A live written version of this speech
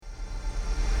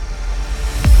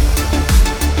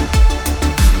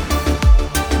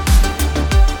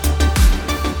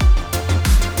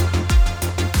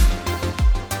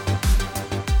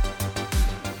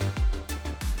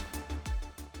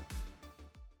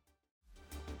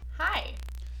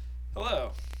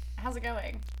Hello. How's it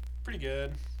going? Pretty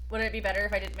good. Would it be better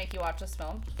if I didn't make you watch this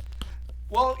film?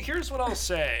 Well, here's what I'll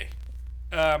say.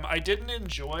 I didn't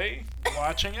enjoy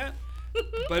watching it,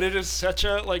 but it is such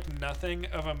a nothing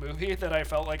of a movie that I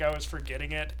felt like I was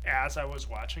forgetting it as I was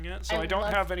watching it. So I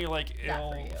don't have any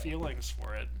ill feelings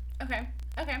for it. Okay.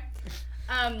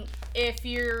 If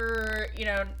you're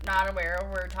not aware,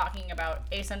 we're talking about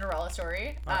A Cinderella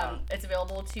Story. It's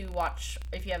available to watch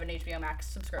if you have an HBO Max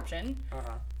subscription.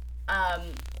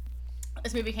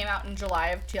 This movie came out in July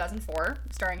of 2004,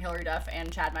 starring Hilary Duff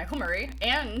and Chad Michael Murray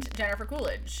and Jennifer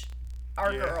Coolidge,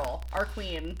 our girl, our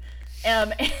queen.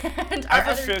 And I've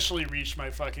officially reached my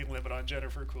fucking limit on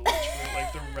Jennifer Coolidge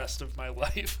for the rest of my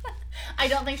life. I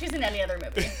don't think she's in any other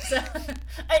movie. So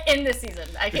in this season,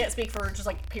 I can't speak for just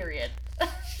period.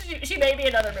 She may be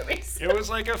in other movies. It was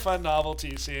a fun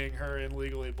novelty seeing her in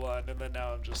Legally Blonde, and then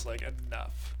now I'm just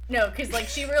enough. No, because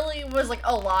she really was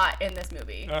a lot in this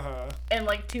movie. And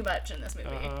too much in this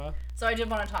movie. So I did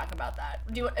want to talk about that.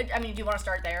 Do you want to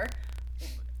start there?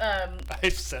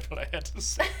 I've said what I had to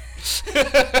say.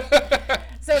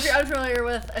 So if you're unfamiliar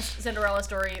with A Cinderella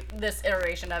Story, this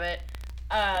iteration of it,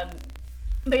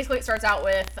 basically it starts out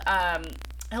with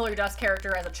Hilary Duff's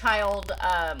character as a child,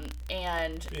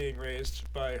 and being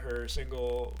raised by her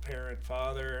single parent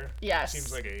father. Yes.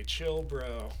 Seems like a chill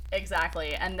bro.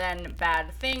 Exactly. And then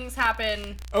bad things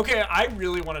happen. Okay, I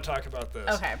really want to talk about this.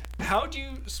 Okay. How do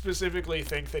you specifically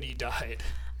think that he died?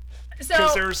 So,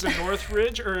 because there's the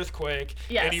Northridge earthquake,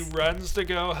 yes. And he runs to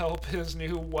go help his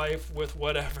new wife with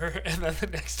whatever, and then the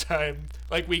next time,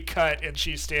 we cut, and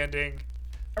she's standing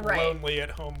lonely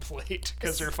at home plate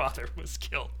because her father was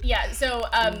killed. Yeah, so,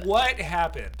 what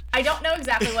happened? I don't know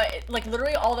exactly what,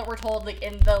 literally all that we're told,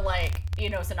 in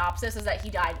the, synopsis is that he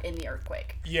died in the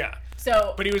earthquake. Yeah.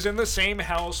 So. But he was in the same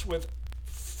house with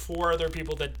 4 other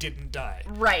people that didn't die.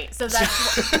 Right, so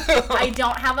that's, I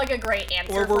don't have, a great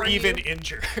answer for you. Or were even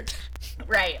injured.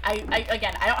 Right. I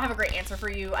don't have a great answer for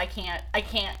you. I can't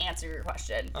answer your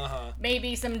question.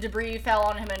 Maybe some debris fell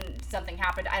on him and something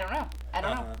happened. I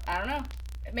don't know.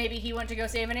 Maybe he went to go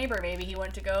save a neighbor. Maybe he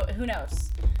went to go. Who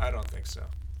knows? I don't think so.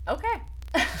 Okay.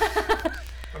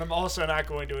 But I'm also not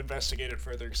going to investigate it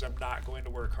further because I'm not going to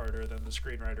work harder than the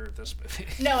screenwriter of this movie.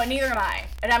 No, and neither am I.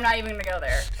 And I'm not even going to go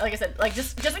there. Like I said,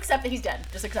 just accept that he's dead.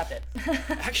 Just accept it.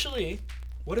 Actually,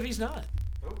 what if he's not?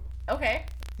 Okay.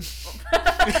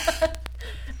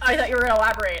 I thought you were going to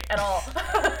elaborate at all.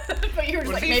 But you were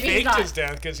just maybe he's not. He faked his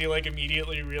death because he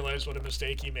immediately realized what a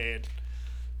mistake he made.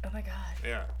 Oh my god.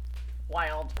 Yeah.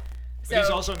 Wild. But he's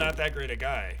also not that great a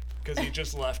guy because he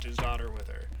just left his daughter with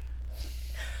her.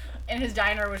 And his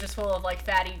diner was just full of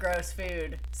fatty, gross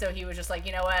food. So he was just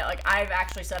you know what? I've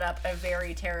actually set up a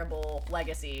very terrible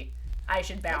legacy. I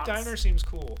should bounce. That diner seems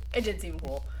cool. It did seem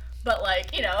cool. But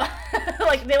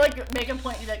they make a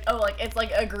point to be it's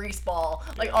a grease ball.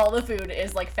 All the food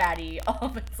is fatty. All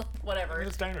of it's whatever. I mean,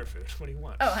 it's diner food. What do you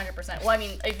want? Oh, 100%. Well,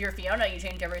 if you're Fiona, you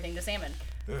change everything to salmon.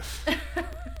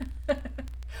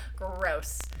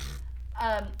 Gross.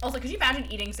 Also, could you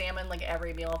imagine eating salmon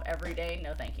every meal of every day?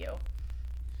 No, thank you.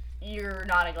 You're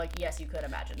nodding yes, you could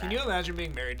imagine that. Can you imagine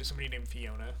being married to somebody named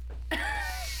Fiona?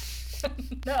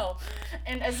 No.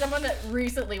 And as someone that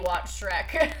recently watched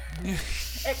Shrek,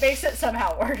 it makes it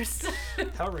somehow worse.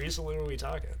 How recently were we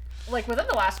talking? Within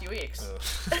the last few weeks.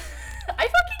 I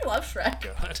fucking love Shrek.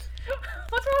 God.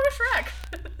 What's wrong with Shrek?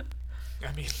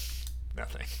 I mean,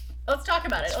 nothing. Let's talk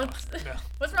about it. No.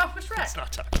 What's wrong with Shrek? Let's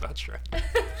not talk about Shrek.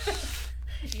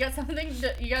 You got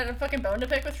you got a fucking bone to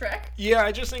pick with Shrek? Yeah,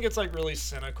 I just think it's really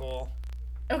cynical.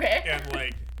 Okay.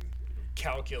 And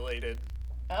calculated.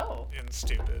 Oh. And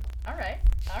stupid. All right.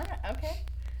 Okay.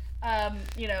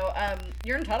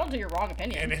 You're entitled to your wrong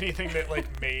opinion. And anything that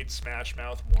made Smash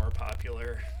Mouth more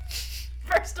popular.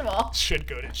 First of all, should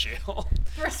go to jail.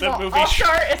 First of all,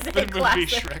 All-Star is a classic. The movie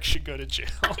Shrek should go to jail.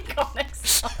 Iconic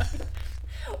song.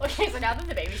 Okay, so now that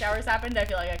the baby shower's happened, I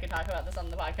feel like I could talk about this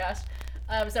on the podcast.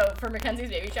 So for Mackenzie's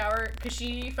baby shower, because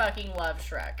she fucking loves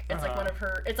Shrek. It's one of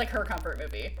her, it's her comfort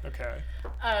movie. Okay.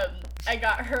 I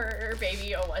got her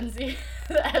baby a onesie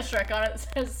that has Shrek on it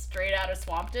that says Straight Outta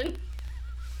Swampton.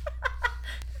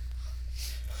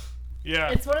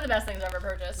 Yeah. It's one of the best things I've ever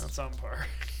purchased. That's on par.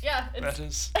 Yeah. That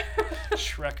is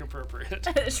Shrek appropriate.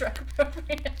 Shrek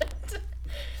appropriate.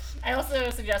 I also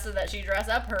suggested that she dress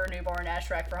up her newborn as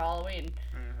Shrek for Halloween.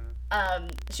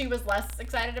 She was less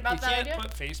excited about that idea. You can't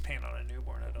put face paint on a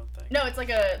newborn, I don't think. No, it's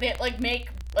they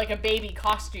make a baby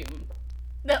costume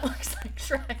that looks like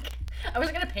Shrek. I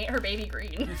was gonna paint her baby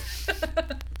green.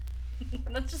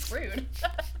 That's just rude.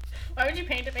 Why would you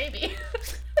paint a baby?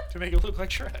 To make it look like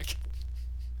Shrek.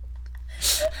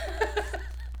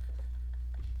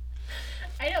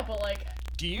 but like.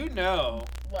 Do you know?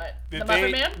 What? The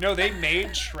Muffin Man? No, they made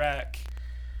Shrek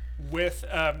with.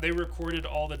 They recorded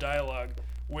all the dialogue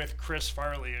with Chris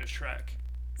Farley as Shrek.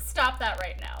 Stop that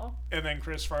right now. And then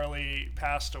Chris Farley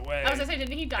passed away. I was gonna say,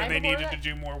 didn't he die? And they needed to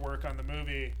do more work on the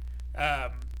movie.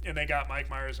 And they got Mike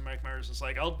Myers, and Mike Myers was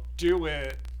like, "I'll do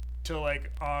it to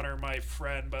like honor my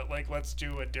friend, but like let's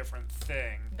do a different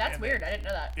thing." That's weird. I didn't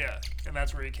know that. Yeah, and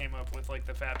that's where he came up with like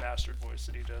the fat bastard voice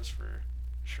that he does for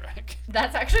Shrek.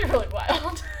 That's actually really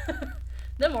wild.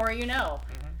 The more you know.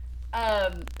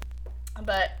 Mm-hmm.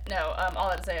 But no. All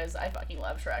I have to say is I fucking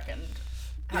love Shrek, and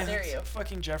how dare you?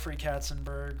 Fucking Jeffrey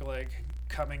Katzenberg like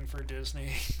coming for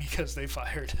Disney because they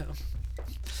fired him.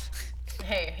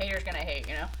 Hey, haters gonna hate,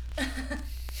 you know.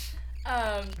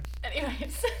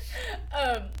 Anyways,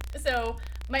 so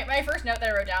my first note that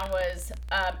I wrote down was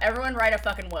everyone write a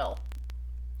fucking will.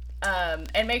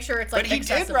 And make sure it's like. But he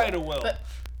accessible. did write a will. But,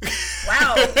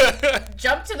 wow,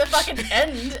 jump to the fucking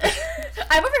end.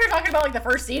 I'm over here talking about like the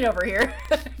first scene over here.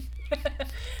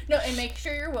 No, and make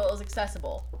sure your will is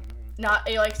accessible, not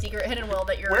a like secret hidden will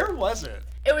that you're. Where was it?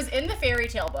 It was in the fairy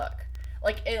tale book.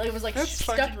 Like it was like That's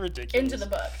stuck ridiculous. into the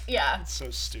book. Yeah. It's so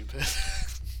stupid.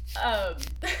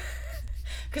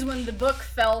 Because when the book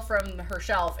fell from her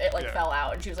shelf, it like fell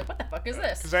out, and she was like, "What the fuck is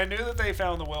this?" Because I knew that they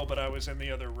found the will, but I was in the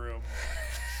other room.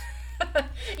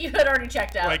 You had already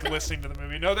checked out. Like listening to the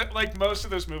movie. No, that like most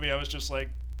of this movie, I was just like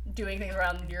doing things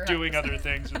around your house. Doing other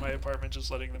things in my apartment,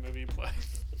 just letting the movie play.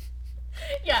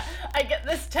 Yeah, I get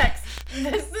this text.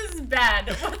 This is bad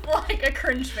with like a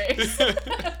cringe face. And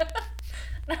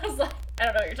I was like, I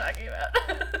don't know what you're talking about.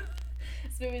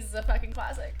 This movie is a fucking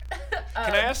classic.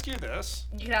 Can I ask you this?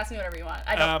 You can ask me whatever you want.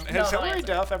 I don't know. Has Hilary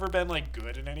Duff ever been like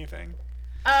good in anything?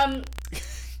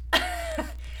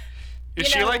 Is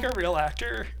she like a real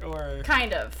actor or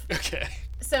kind of? Okay.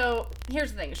 So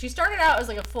here's the thing. She started out as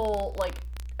like a full like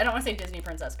I don't want to say Disney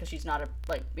princess because she's not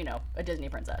a Disney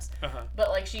princess. But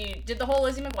like she did the whole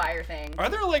Lizzie McGuire thing. Are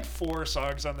there like 4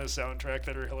 songs on this soundtrack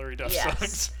that are Hilary Duff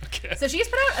songs? Okay. So she's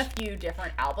put out a few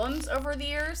different albums over the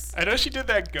years. I know she did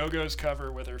that Go-Go's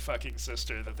cover with her fucking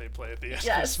sister that they play at the end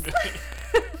of this movie.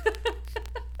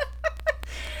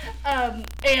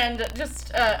 And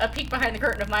just a peek behind the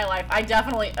curtain of my life, I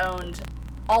definitely owned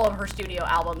all of her studio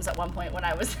albums at one point when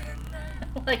I was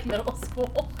like middle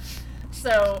school.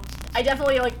 So I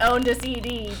definitely like owned a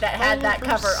CD that had that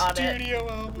cover on it. Studio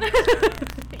album.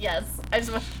 Yes, I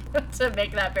just want to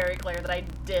make that very clear that I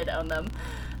did own them.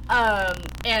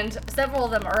 And several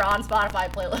of them are on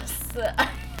Spotify playlists that I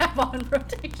have on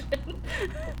rotation.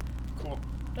 Cool.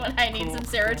 When I need some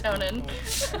serotonin.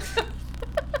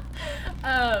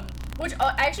 Cool. Which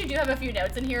I actually do have a few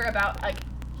notes in here about like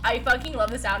I fucking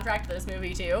love the soundtrack to this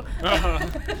movie too.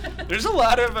 There's a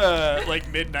lot of like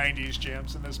mid-90s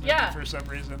jams in this movie for some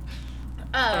reason.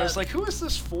 I was like, who is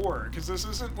this for? Because this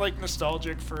isn't like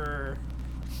nostalgic for.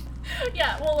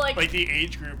 Yeah, well, like the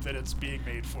age group that it's being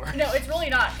made for. No, it's really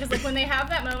not. Because like when they have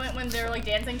that moment when they're like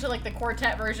dancing to like the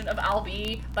quartet version of "I'll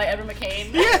Be" by Edward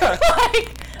McCain. Yeah.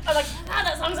 I'm like,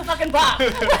 that song's a fucking bop.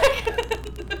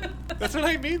 That's what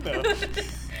I mean, though.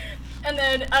 And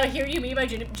then "Hear You Me" by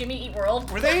Jimmy Eat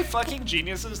World. Were they fucking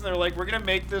geniuses? And they're like, we're gonna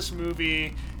make this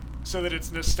movie so that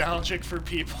it's nostalgic for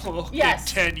people in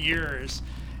 10 years,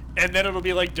 and then it'll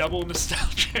be like double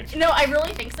nostalgic. No, I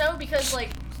really think so because like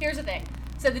here's the thing.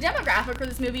 So the demographic for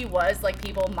this movie was like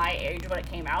people my age when it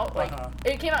came out. Like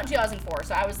it came out in 2004,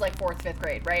 so I was like 4th, 5th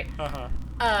grade, right?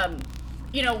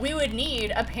 You know, we would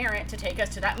need a parent to take us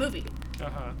to that movie.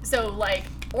 So like,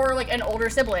 or like an older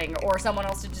sibling or someone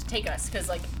else to just take us, because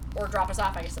like, or drop us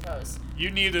off, I suppose. You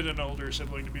needed an older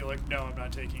sibling to be like, no, I'm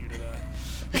not taking you to that.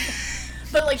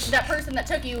 But like that person that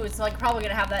took you was like probably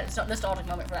gonna have that nostalgic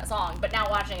moment for that song. But now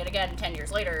watching it again 10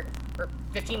 years later, or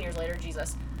 15 years later,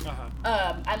 Jesus.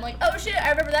 I'm like, oh shit, I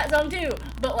remember that song too,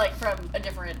 but like from a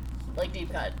different like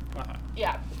deep cut.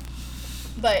 Yeah.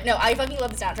 But no, I fucking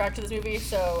love the soundtrack to this movie,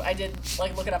 so I did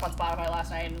like look it up on Spotify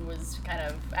last night and was kind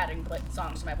of adding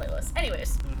songs to my playlist.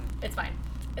 Anyways, it's fine.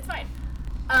 It's fine.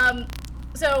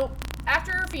 So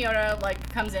after Fiona like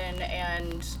comes in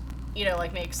and you know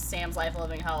like makes Sam's life a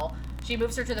living hell, she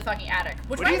moves her to the fucking attic.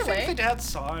 Which, what do you think the dad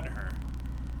saw in her?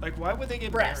 Like, why would they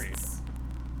get breasts.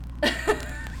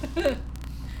 Married?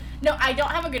 No, I don't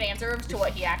have a good answer as to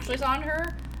what he actually saw in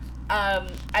her.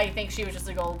 I think she was just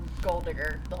a gold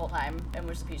digger the whole time and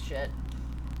was a piece of shit.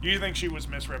 Do you think she was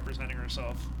misrepresenting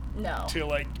herself? No. To,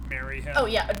 like, marry him? Oh,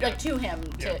 yeah, like, to him.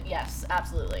 Yes,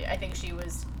 absolutely. I think she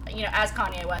was, you know, as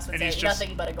Kanye West would say,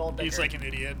 nothing but a gold digger. He's like an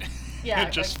idiot. Yeah.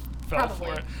 just like, fell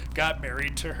for it. Got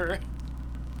married to her.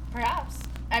 Perhaps.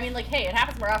 I mean, like, hey, it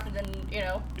happens more often than, you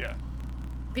know. Yeah.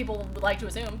 People would like to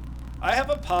assume. I have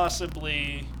a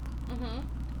possibly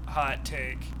hot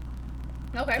take.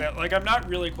 Okay. That, like, I'm not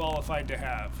really qualified to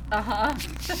have. Uh-huh.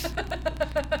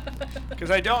 Because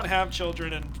I don't have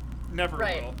children and never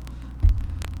will.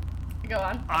 Go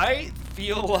on. I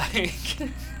feel like...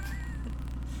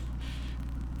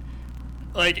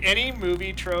 like, any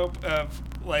movie trope of,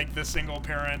 like, the single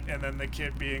parent and then the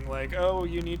kid being like, oh,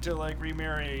 you need to, like,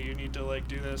 remarry, you need to, like,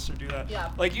 do this or do that.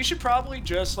 Yeah. Like, you should probably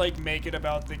just, like, make it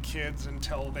about the kids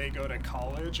until they go to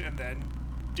college and then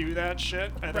do that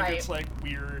shit. I think it's, like,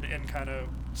 weird and kind of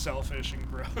selfish and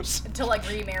gross. To, like,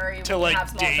 remarry when to, you like, have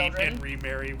small date children. and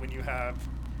remarry when you have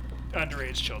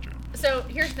underage children. So,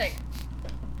 here's the thing.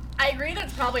 I agree that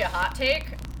it's probably a hot take.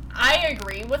 I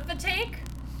agree with the take,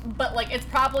 but, like, it's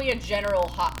probably a general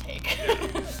hot take.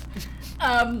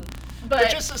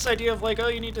 But just this idea of, like, oh,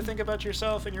 you need to think about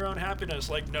yourself and your own happiness.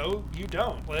 Like, no, you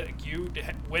don't. Like, you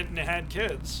went and had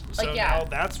kids, so like, yeah. now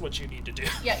that's what you need to do.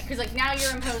 Yeah, because, like, now you're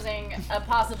imposing a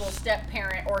possible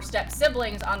step-parent or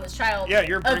step-siblings on this child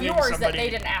you're of bringing yours somebody, that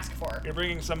they didn't ask for. You're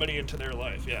bringing somebody into their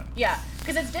life, yeah. Yeah,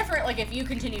 because it's different, like, if you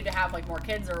continue to have, like, more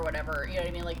kids or whatever, you know what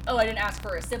I mean? Like, oh, I didn't ask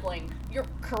for a sibling. You're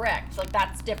correct. Like,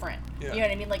 that's different. Yeah. You know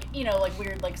what I mean? Like, you know, like,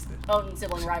 weird, like, own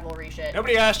sibling rivalry shit.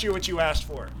 Nobody asked you what you asked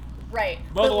for. Right.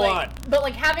 Mow the lawn. But,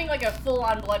 like, having, like, a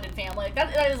full-on blended family, like,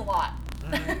 that is a lot.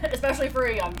 Mm-hmm. Especially for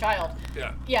a young child.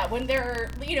 Yeah. Yeah, when they're,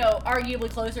 you know, arguably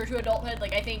closer to adulthood,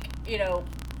 like, I think, you know,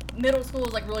 middle school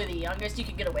is, like, really the youngest you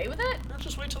can get away with it. No,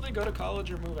 just wait till they go to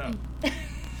college or move out.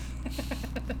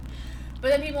 But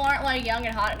then people aren't, like, young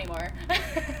and hot anymore.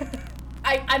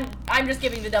 I'm just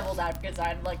giving the devil's advocate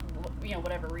side, like, you know,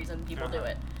 whatever reason people do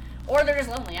it. Or they're just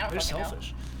lonely, I don't fucking know. They're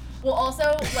selfish. Well,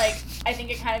 also, like, I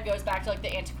think it kind of goes back to, like,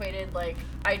 the antiquated, like,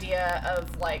 idea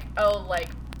of, like, oh, like,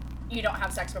 you don't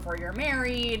have sex before you're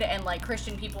married, and, like,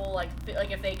 Christian people, like,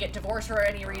 if they get divorced for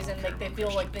any reason, like, they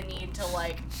feel like the need to,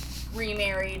 like,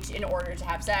 remarry in order to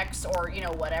have sex, or, you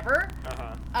know, whatever.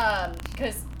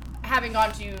 Because having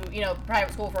gone to, you know,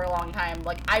 private school for a long time,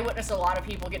 like, I witnessed a lot of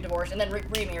people get divorced and then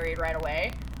remarried right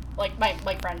away. Like,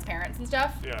 my friends' parents and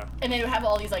stuff. Yeah. And they would have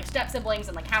all these, like, step-siblings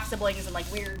and, like, half-siblings and,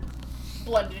 like, weird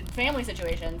blended family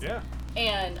situations. Yeah.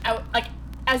 And I like,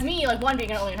 as me, like, one being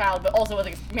an only child, but also with,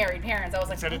 like, married parents, I was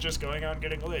like, instead of just going out and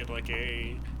getting laid like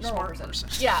a smart person.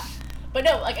 Yeah. But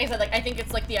no, like I said, like, I think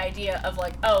it's, like, the idea of,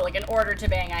 like, oh, like, in order to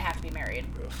bang, I have to be married.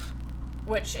 Oof.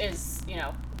 Which is, you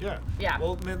know. Yeah. Yeah.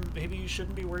 Well, then maybe you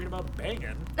shouldn't be worried about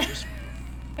banging. Just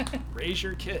raise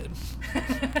your kid.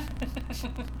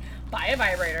 Buy a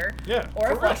vibrator. Yeah.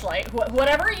 Or a fleshlight.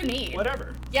 Whatever you need.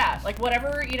 Whatever. Yeah, like,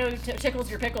 whatever, you know, tickles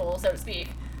your pickle, so to speak.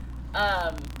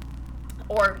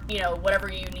 Or, you know,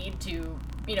 whatever you need to,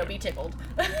 you know, be tickled.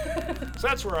 So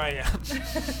that's where I am.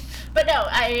 But no,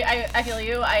 I feel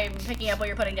you. I'm picking up what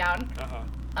you're putting down.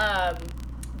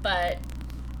 But,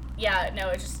 yeah, no,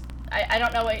 it's just, I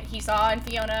don't know what he saw in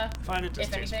Fiona. I find it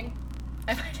distasteful. If anything.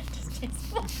 I find it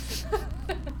distasteful.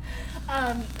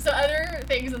 So other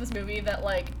things in this movie that,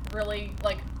 like, really,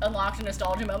 like, unlocked a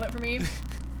nostalgia moment for me.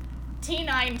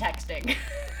 T9 texting.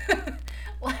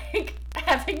 Like,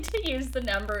 having to use the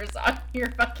numbers on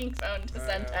your fucking phone to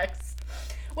send texts.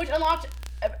 Which unlocked,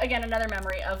 again, another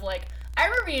memory of, like, I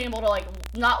remember being able to, like,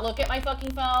 not look at my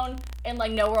fucking phone and,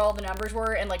 like, know where all the numbers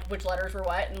were and, like, which letters were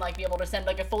what, and, like, be able to send,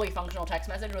 like, a fully functional text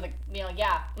message with, like, being like,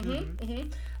 yeah,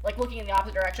 like, looking in the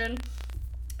opposite direction.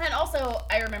 And also,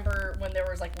 I remember when there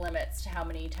was, like, limits to how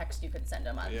many texts you could send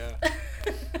a month. Yeah.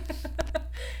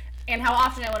 And how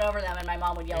often I went over them and my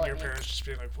mom would yell at me. And your parents just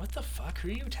being like, what the fuck? Who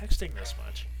are you texting this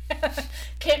much?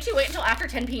 Can't you wait until after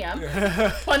 10 p.m.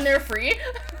 when they're free?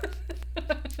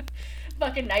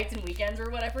 Fucking nights and weekends or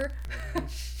whatever.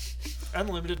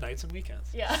 Unlimited nights and weekends.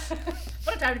 Yeah.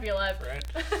 What a time to be alive. Right.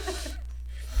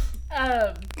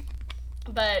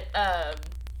 But,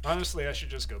 honestly, I should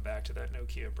just go back to that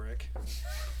Nokia brick.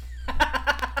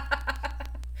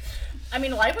 I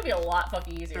mean, life would be a lot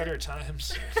fucking easier. Better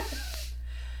times.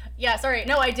 Yeah, sorry.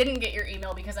 No, I didn't get your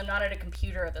email because I'm not at a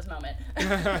computer at this moment.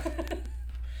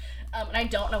 And I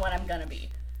don't know when I'm gonna be.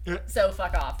 So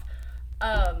fuck off.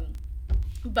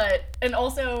 But, and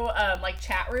also, like,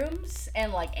 chat rooms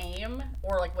and, like, AIM,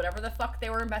 or, like, whatever the fuck they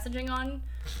were messaging on.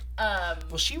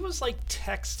 Well, she was, like,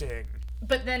 texting.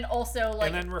 But then also,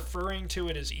 like... And then referring to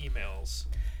it as emails.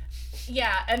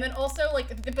 Yeah, and then also, like,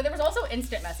 but there was also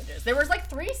instant messages. There was, like,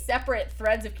 3 separate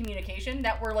threads of communication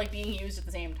that were, like, being used at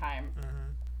the same time. Mm-hmm.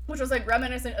 Which was, like,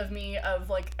 reminiscent of me of,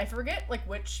 like, I forget, like,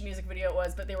 which music video it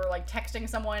was, but they were, like, texting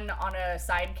someone on a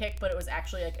sidekick, but it was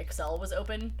actually, like, Excel was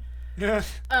open. Yeah.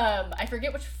 I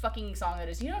forget which fucking song that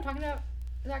is. You know what I'm talking about?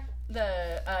 Zach?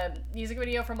 The music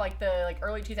video from, like, the, like,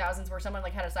 early 2000s where someone,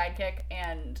 like, had a sidekick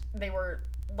and they were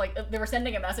like they were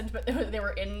sending a message, but they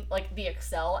were in like the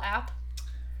Excel app.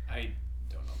 I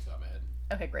don't know off the top of my head.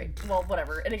 Okay, great. Well,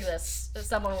 whatever. It exists.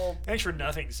 Someone will. Thanks for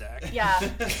nothing, Zach. Yeah,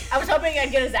 I was hoping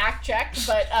I'd get a Zach check,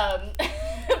 but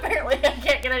apparently I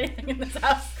can't get anything in this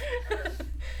house.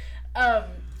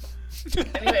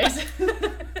 Anyways.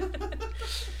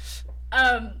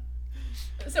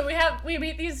 So we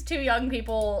meet these two young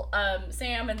people,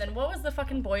 Sam, and then what was the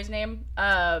fucking boy's name?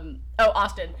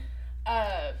 Austin.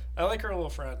 I like her little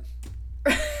friend.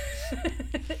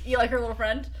 You like her little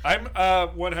friend? I'm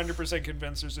 100%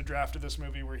 convinced there's a draft of this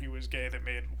movie where he was gay that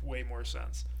made way more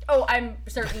sense. Oh, I'm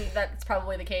certain that's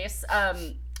probably the case.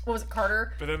 What was it,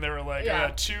 Carter? But then they were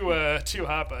like, too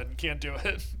hot, bud, can't do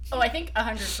it. Oh, I think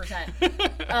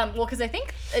 100%. Well, because I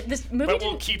think this movie. But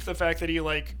we'll keep the fact that he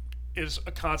like is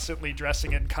constantly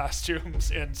dressing in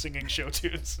costumes and singing show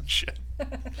tunes and shit.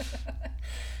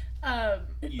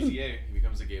 Easy A. He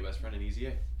becomes a gay best friend in Easy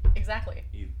A. Exactly.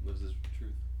 He lives his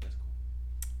truth. That's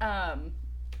cool.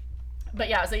 But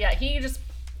yeah, so yeah, he just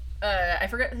I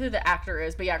forget who the actor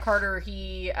is, but yeah, Carter.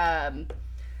 He Dan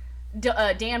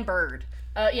Bird.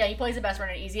 Yeah, he plays the best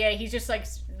friend in Easy A. He's just like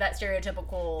that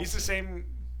stereotypical. He's the same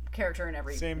character in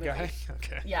every same movie. guy.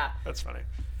 Okay. Yeah. That's funny.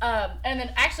 And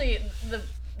then actually the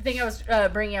thing I was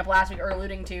bringing up last week or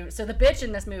alluding to. So the bitch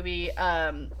in this movie,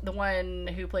 the one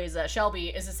who plays Shelby,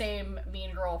 is the same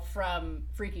mean girl from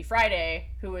Freaky Friday,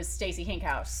 who was Stacey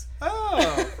Hinkhouse.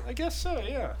 Oh, I guess so.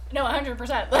 Yeah. No,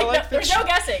 100%. Like there's no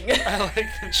guessing. I like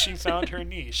that she found her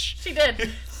niche. She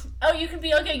did. Oh, you can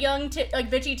be like a young,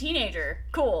 bitchy teenager.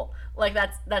 Cool. Like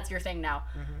that's your thing now.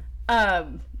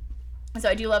 Mm-hmm. So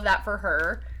I do love that for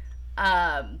her.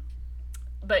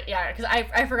 But yeah, because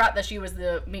I forgot that she was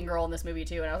the mean girl in this movie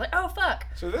too, and I was like, oh fuck.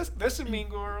 So this and Mean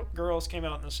Girls came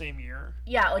out in the same year.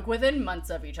 Yeah, like within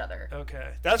months of each other.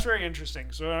 Okay, that's very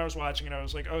interesting. So when I was watching it, I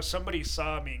was like, oh, somebody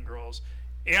saw Mean Girls,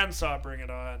 and saw Bring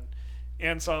It On,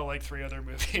 and saw like 3 other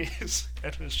movies,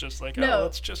 and it was just like,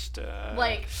 let's just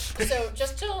like. So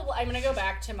just to, I'm gonna go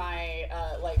back to my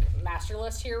like master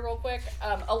list here real quick.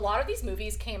 A lot of these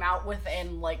movies came out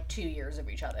within like 2 years of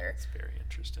each other. It's very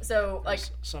interesting. So There's like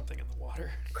something in the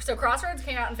water. So Crossroads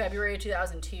came out in February of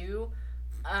 2002.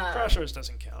 Crossroads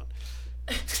doesn't count.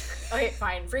 Okay,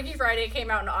 fine. Freaky Friday came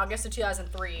out in August of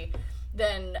 2003.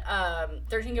 Then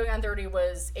 13 Going on 30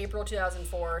 was April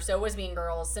 2004. So was Mean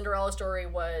Girls. Cinderella Story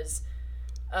was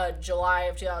July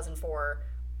of 2004.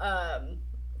 And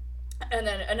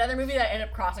then another movie that ended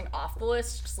up crossing off the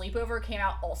list, Sleepover, came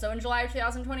out also in July of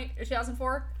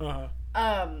 2004. Uh-huh.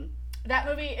 That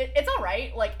movie, it's all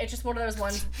right. Like, it's just one of those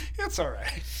ones. It's all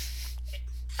right.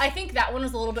 I think that one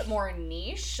was a little bit more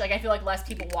niche. Like, I feel like less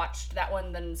people watched that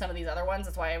one than some of these other ones.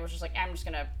 That's why I was just like, I'm just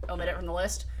gonna omit it from the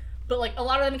list. But like, a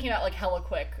lot of them came out like hella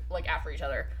quick, like after each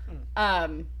other.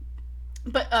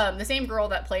 But the same girl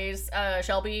that plays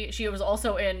Shelby, she was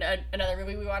also in another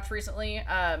movie we watched recently.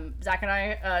 Zach and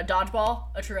I, Dodgeball,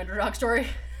 A True Underdog Story.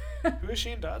 Who is she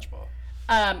in Dodgeball?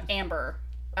 Amber.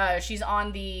 She's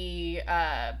on the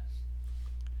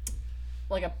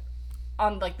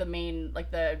the main,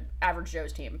 like the Average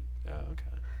Joe's team. Oh, okay.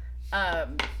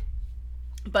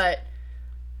 But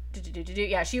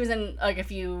yeah, she was in like a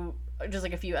few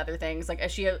other things. Like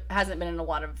she hasn't been in a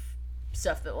lot of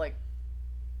stuff that like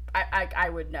I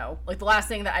would know. Like the last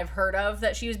thing that I've heard of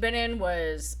that she's been in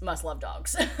was Must Love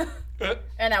Dogs,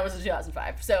 and that was in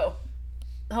 2005. So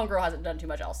Homegirl hasn't done too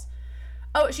much else.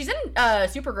 Oh, she's in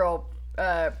Supergirl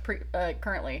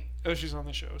currently. Oh, she's on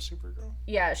the show Supergirl?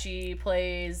 Yeah, she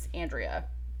plays Andrea.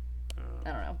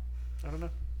 I don't know.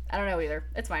 I don't know either.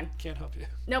 It's fine. Can't help you.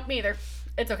 Nope, me either.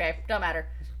 It's okay. Don't matter.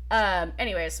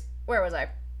 Anyways, where was I?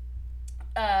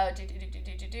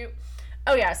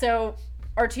 Oh yeah, so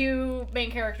our two main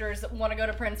characters want to go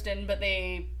to Princeton, but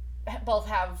they both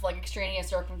have like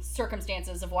extraneous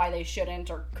circumstances of why they shouldn't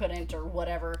or couldn't or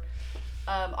whatever.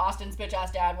 Austin's bitch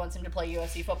ass dad wants him to play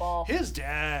USC football. His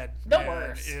dad,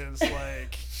 worst, is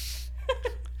like,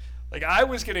 like I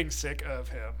was getting sick of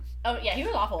him. Oh yeah, he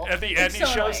was awful. At the end, he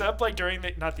shows up like during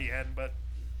the not the end, but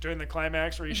during the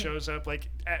climax where he shows up like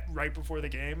right before the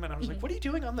game, and I was like, "What are you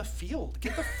doing on the field?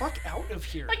 Get the fuck out of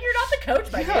here!" Like you're not the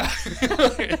coach, by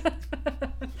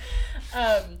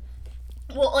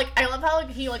well, like I love how like,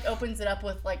 he like opens it up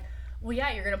with like, well,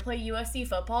 yeah, you're gonna play USC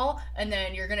football, and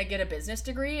then you're gonna get a business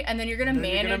degree, and then you're gonna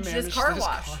manage this car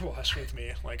wash with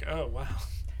me. Like, oh wow.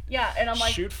 Yeah, and I'm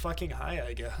like, shoot fucking high,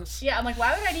 I guess. Yeah, I'm like,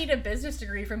 why would I need a business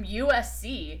degree from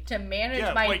USC to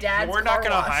manage my dad's car wash? You're not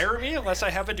gonna hire me unless I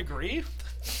have a degree?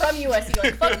 From USC,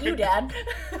 like, fuck you, Dad.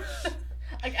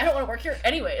 Like, I don't want to work here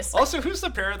anyways. Also, who's the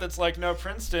parent that's like, no,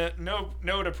 Princeton, no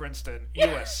to Princeton,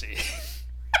 USC?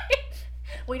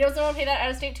 Well, he doesn't want to pay that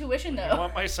out-of-state tuition, though. I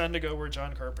want my son to go where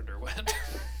John Carpenter went.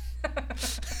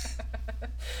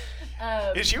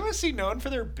 Is USC known for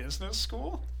their business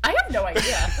school? I have no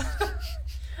idea.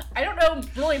 I don't know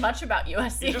really much about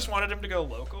USC. You just wanted him to go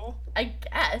local? I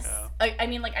guess. Yeah. I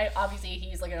mean, like, obviously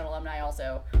he's like an alumni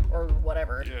also, or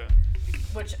whatever. Yeah.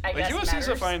 Which I like, guess USC's matters.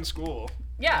 a fine school.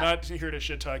 Yeah. I'm not here to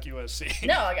shit talk USC.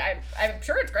 No, I'm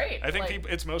sure it's great. I think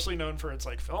it's mostly known for its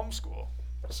like film school.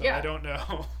 So Yeah. I don't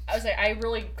know. I was like, I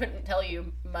really couldn't tell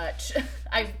you much.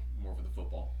 More for the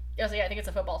football. I was like, I think it's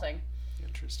a football thing.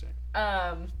 Interesting.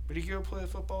 But you could go play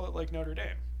football at like Notre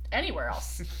Dame. Anywhere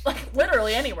else. Like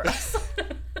literally anywhere else.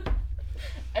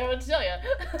 I don't know what to tell you.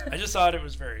 I just thought it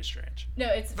was very strange. No,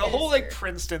 it's the whole like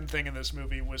Princeton thing in this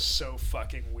movie was so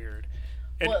fucking weird.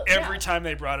 And every time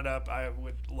they brought it up, I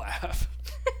would laugh.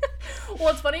 Well,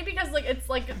 it's funny because like it's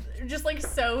like just like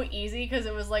so easy because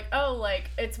it was like, oh,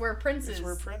 like it's where princes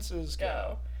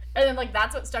go. And then like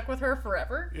that's what stuck with her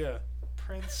forever. Yeah.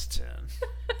 Princeton.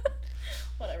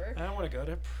 Whatever. I don't want to go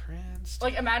to Princeton.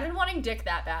 Like imagine wanting dick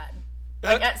that bad.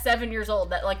 Like at 7 years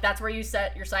old, that's where you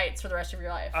set your sights for the rest of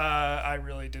your life. I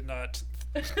really did not.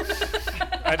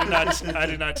 I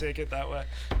did not take it that way.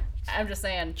 I'm just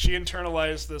saying. She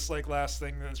internalized this like last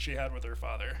thing that she had with her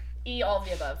father. All of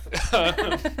the above.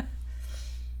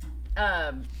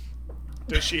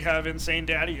 Does she have insane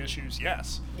daddy issues?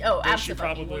 Yes. Oh, Does absolutely. she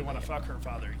probably want to fuck her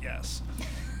father? Yes.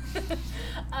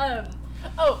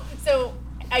 So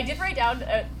I did write down.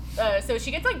 So she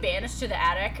gets like banished to the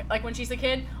attic, like when she's a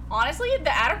kid. Honestly,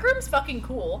 the attic room's fucking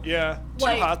cool. Yeah. Too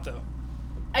like, hot though.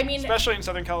 I mean, especially in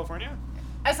Southern California.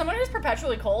 As someone who's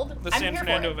perpetually cold, the San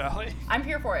Fernando Valley. I'm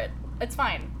here for it. It's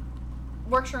fine.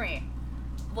 Works for me.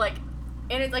 Like,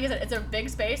 and it's like I said, it's a big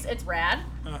space. It's rad.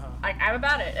 I'm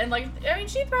about it. And like, I mean,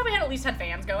 she probably at least had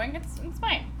fans going. It's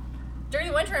fine. During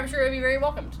the winter, I'm sure it'd be very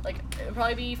welcomed. Like, it would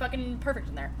probably be fucking perfect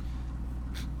in there.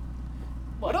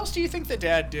 What else do you think the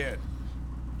dad did?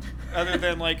 Other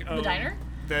than like the diner?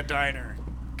 The diner.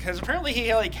 Because apparently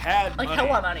he like had like money.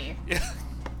 hella money. Yeah.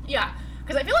 Yeah.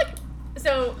 Because I feel like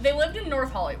so they lived in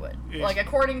North Hollywood, like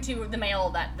according to the mail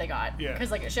that they got. Yeah.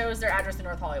 Because like it shows their address in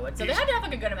North Hollywood, so they had to have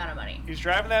like a good amount of money. He's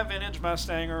driving that vintage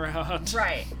Mustang around.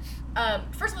 Right.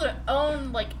 First of all, to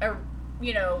own like a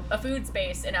food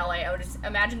space in LA, I would just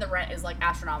imagine the rent is like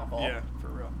astronomical. Yeah, for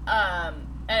real.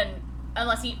 And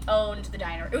unless he owned the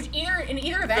diner, which in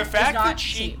either event the fact is not that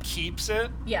she cheap. keeps it,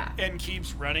 yeah, and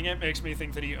keeps running it makes me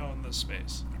think that he owned the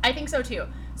space. I think so too.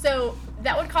 So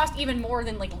that would cost even more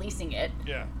than like leasing it.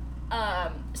 Yeah.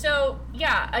 So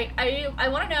yeah, I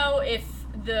want to know if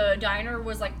the diner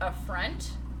was like a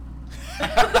front.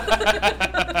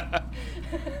 I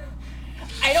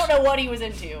don't know what he was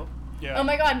into. Yeah. Oh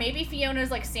my god, maybe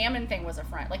Fiona's like salmon thing was a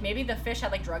front. Like maybe the fish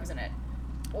had like drugs in it.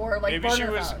 Or like maybe burner she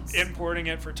was phones. importing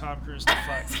it for Tom Cruise to fuck.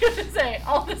 I was gonna say,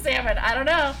 all the salmon, I don't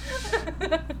know.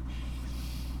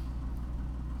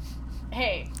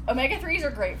 Hey, omega-3s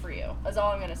are great for you. That's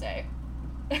all I'm gonna say.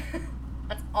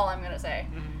 That's all I'm gonna say.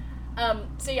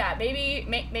 Mm-hmm. So yeah, maybe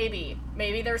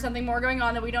there's something more going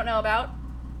on that we don't know about.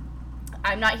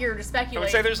 I'm not here to speculate. I would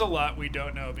say there's a lot we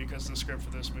don't know because the script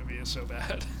for this movie is so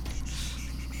bad.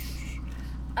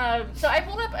 So I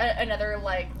pulled up another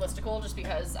like listicle just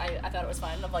because I thought it was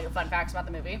fun of like fun facts about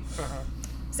the movie. Uh-huh.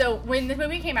 So when the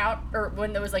movie came out, or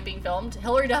when it was like being filmed,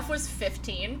 Hilary Duff was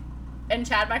 15, and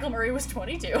Chad Michael Murray was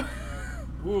 22.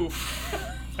 Oof.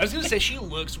 I was gonna say she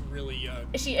looks really young.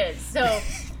 She is. So,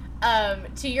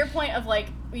 to your point of like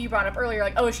you brought up earlier,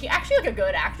 like, oh, is she actually like a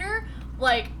good actor?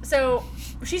 Like, so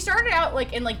she started out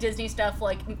like in like Disney stuff,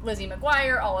 like Lizzie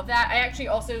McGuire, all of that. I actually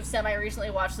also semi-recently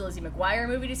watched the Lizzie McGuire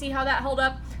movie to see how that held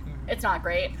up. It's not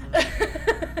great.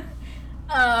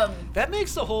 That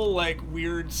makes the whole like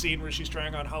weird scene where she's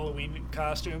trying on Halloween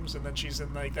costumes and then she's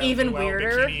in like that even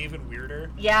weirder. bikini even weirder.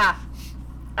 Yeah,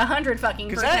 100 fucking %.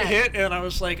 Because that hit and I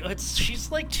was like, she's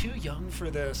like too young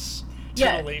for this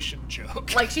titillation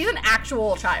joke. Like she's an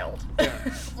actual child.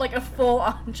 Yeah. Like a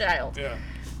full-on child. Yeah.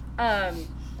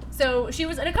 So she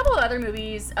was in a couple of other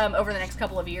movies over the next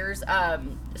couple of years.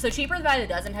 So Cheaper by the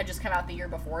Dozen had just come out the year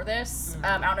before this.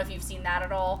 I don't know if you've seen that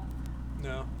at all.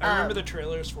 No. I remember the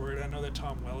trailers for it. I know that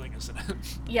Tom Welling is in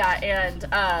it. Yeah, and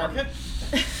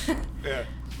yeah.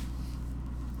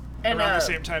 And around the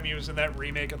same time he was in that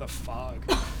remake of The Fog.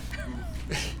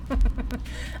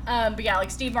 But yeah,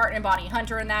 like Steve Martin and Bonnie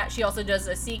Hunter in that. She also does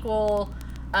a sequel,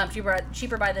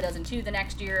 Cheaper by the Dozen 2 the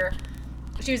next year.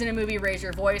 She was in a movie, Raise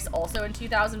Your Voice, also in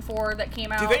 2004 that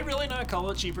came out. Did they really not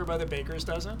call it Cheaper by the Baker's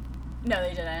Dozen? No,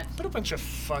 they didn't. What a bunch of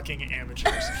fucking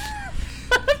amateurs.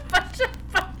 What a bunch of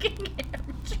fucking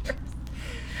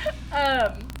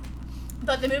amateurs.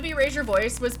 But the movie Raise Your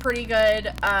Voice was pretty good.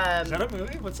 Is that a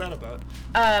movie? What's that about?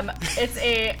 It's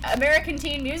a American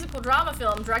teen musical drama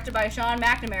film directed by Sean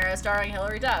McNamara, starring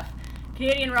Hilary Duff.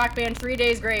 Canadian rock band 3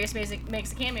 Days Grace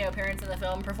makes a cameo appearance in the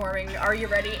film, performing "Are You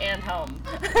Ready" and "Home."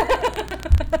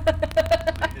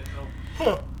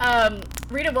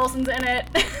 Rita Wilson's in it.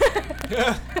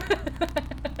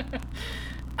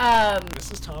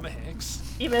 Mrs. Tom Hanks.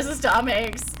 He misses Tom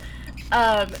Hanks.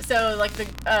 So like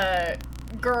the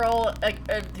girl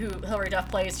who Hilary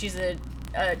Duff plays, she's a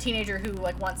teenager who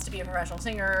like wants to be a professional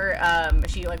singer.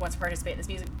 She like wants to participate in this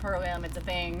music program. It's a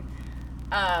thing.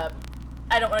 I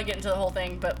don't want to get into the whole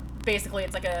thing, but basically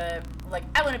it's like I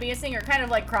want to be a singer, kind of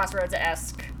like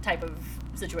Crossroads-esque type of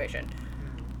situation.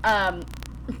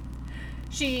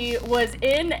 She was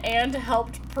in and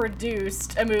helped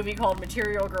produce a movie called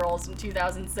Material Girls in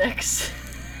 2006,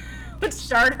 which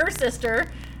starred her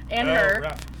sister and her.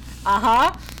 Rough.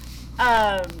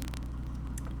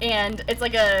 And it's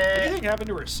like What do you think happened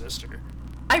to her sister?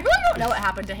 I really don't know what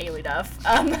happened to Haley Duff.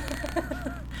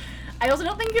 I also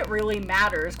don't think it really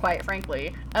matters, quite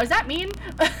frankly. Does that mean?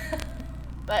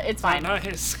 But it's fine. Not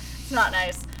nice. It's not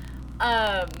nice.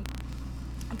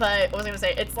 But what was I gonna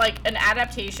say? It's like an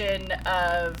adaptation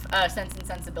of Sense and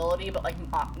Sensibility, but like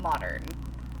modern.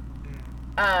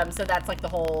 So that's like the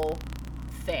whole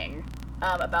thing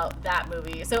about that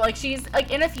movie. So like she's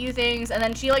like in a few things, and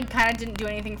then she like kind of didn't do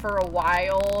anything for a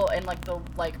while in like the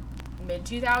mid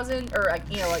 2000s or like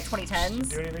 2010s.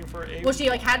 Do anything for a Well, she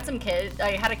like had some kids.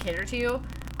 I had a kid or two.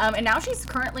 And now she's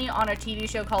currently on a TV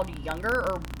show called Younger,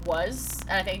 or was,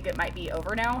 and I think it might be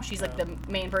over now. She's like the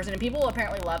main person, and people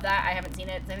apparently love that. I haven't seen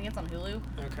it. I think it's on Hulu.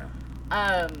 Okay.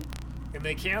 And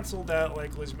they canceled that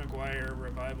like Lizzie McGuire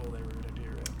revival they were gonna do,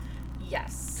 right?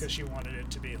 Yes. Because she wanted it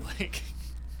to be like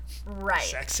right.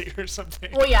 sexy or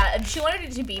something. Well, yeah, and she wanted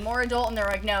it to be more adult, and they're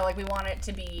like, no, like we want it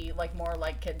to be like more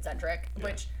like kid centric,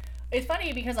 which is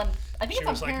funny because I think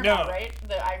it's on Paramount, right?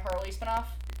 The iCarly spinoff.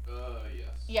 Yes.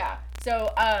 Yeah.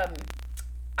 So,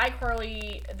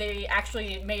 iCarly, they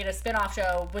actually made a spin-off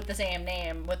show with the same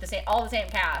name, with all the same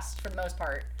cast for the most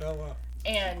part. Oh wow.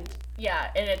 And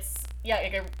and it's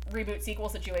like a reboot sequel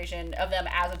situation of them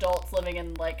as adults living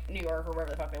in like New York or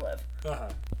wherever the fuck they live.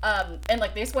 And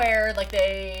like they swear, like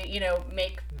they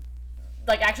make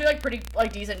like actually like pretty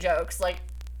like decent jokes. Like,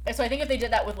 so I think if they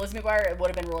did that with Lizzie McGuire, it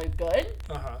would have been really good.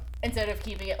 Instead of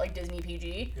keeping it like Disney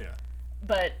PG. Yeah.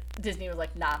 But Disney was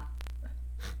like, nah.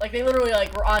 Like, they literally,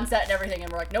 like, were on set and everything,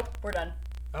 and we're like, nope, we're done.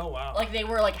 Oh, wow. Like, they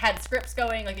were, like, had scripts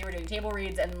going, like, they were doing table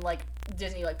reads, and, like,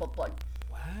 Disney, like, pulled the plug.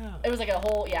 Wow. It was, like, a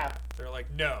whole, They're like,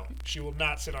 no, she will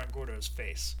not sit on Gordo's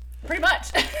face. Pretty much.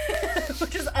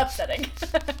 Which is upsetting.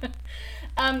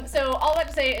 So, all that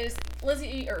to say is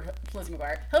Lizzie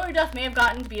McGuire, Hilary Duff may have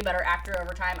gotten to be a better actor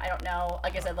over time. I don't know.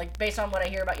 Like I said, like, based on what I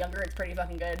hear about Younger, it's pretty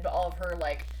fucking good, but all of her,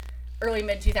 like, early,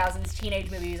 mid-2000s teenage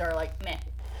movies are, like, meh.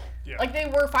 Yeah. Like, they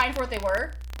were fine for what they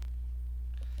were,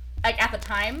 like, at the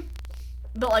time,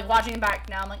 but, like, watching them back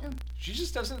now, I'm like, She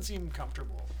just doesn't seem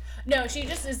comfortable. No, she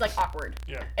just is, like, awkward.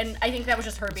 Yeah. And I think that was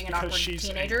just her being an awkward she's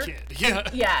teenager. A kid. Yeah.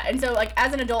 Yeah, and so, like,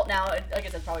 as an adult now, like I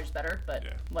said, it's probably just better, but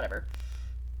whatever.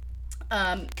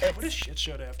 God, what a shit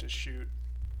show to have to shoot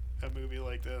a movie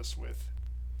like this with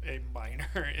a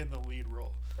minor in the lead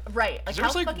role. Right. Like,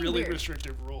 there's like really weird.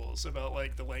 restrictive rules about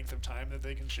like the length of time that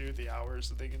they can shoot, the hours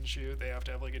that they can shoot. They have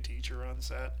to have like a teacher on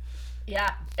set. Yeah,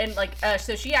 and like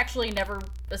so she actually never.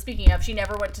 Speaking of, she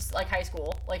never went to like high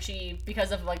school. Like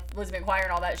because of like Lizzie McGuire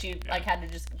and all that, she like had to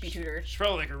just be tutored. She's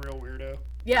probably like a real weirdo.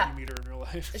 Yeah. You meet her in real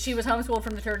life. She was homeschooled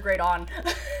from the 3rd grade on.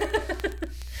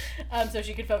 So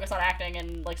she could focus on acting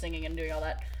and like singing and doing all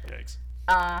that. Yikes.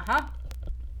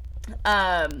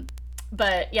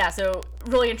 But yeah, so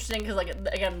really interesting because like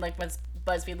again, like when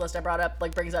BuzzFeed list I brought up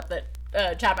like brings up that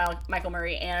Chad Michael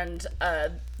Murray and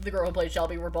the girl who played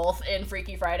Shelby were both in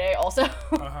Freaky Friday also.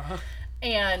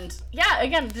 And yeah,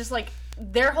 again, just like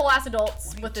they're whole ass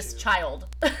adults with this child.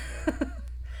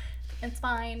 It's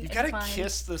fine. You gotta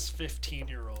kiss this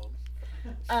 15-year-old.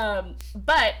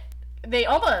 But they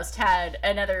almost had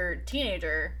another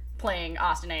teenager playing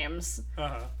Austin Ames.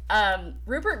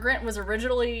 Rupert Grint was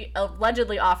originally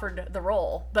allegedly offered the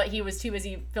role, but he was too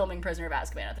busy filming Prisoner of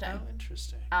Azkaban at the time. Oh,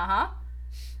 interesting.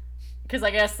 Because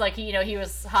I guess like he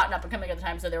was hot and up and coming at the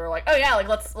time, so they were like, oh yeah, like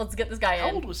let's get this guy in.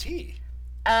 How old was he?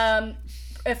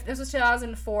 If this was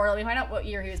 2004, let me find out what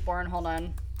year he was born. Hold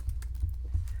on.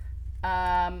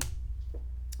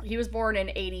 He was born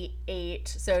in 88,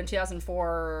 so in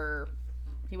 2004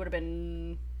 he would have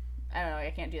been, I don't know,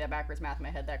 I can't do that backwards math in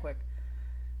my head that quick.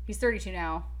 He's 32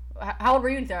 now. How old were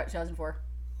you in 2004?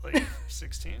 Like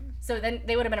 16? So then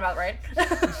they would have been about right.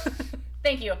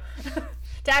 Thank you.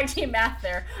 Tag team math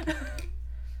there.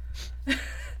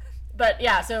 But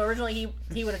yeah, so originally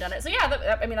he would have done it. So yeah,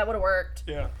 that would have worked.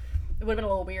 Yeah. It would have been a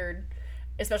little weird,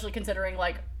 especially considering,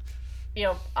 like, you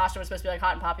know, Austin was supposed to be, like,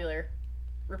 hot and popular.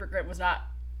 Rupert Grint was not,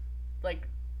 like,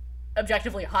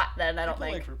 objectively hot then, I don't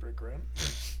think. Like Rupert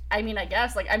Grint. I mean, I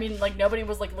guess. Like, nobody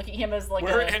was, like, looking at him as, like,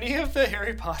 Were any of the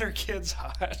Harry Potter kids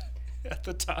hot at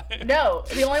the time? No.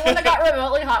 The only one that got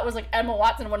remotely hot was, like, Emma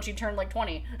Watson when she turned, like,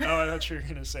 20. Oh, I thought you were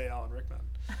going to say Alan Rickman.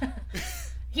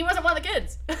 He wasn't one of the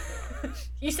kids.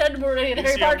 You said we're going to get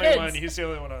Harry Potter kids. He's the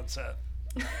only one on set.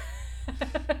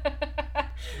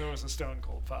 There was a Stone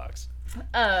Cold Fox.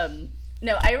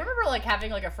 No, I remember, like,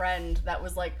 having, like, a friend that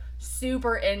was, like,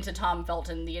 super into Tom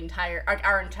Felton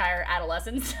our entire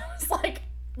adolescence. I was like,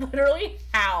 literally,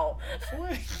 how?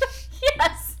 Boy.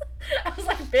 Yes. I was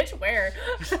like, bitch, where?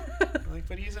 Like,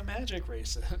 but he's a magic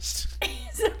racist.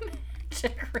 He's a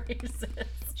magic racist.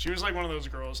 She was like one of those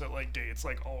girls that like dates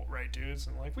like alt-right dudes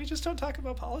and like, we just don't talk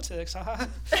about politics, haha.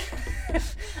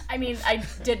 I mean, I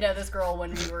did know this girl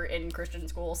when we were in Christian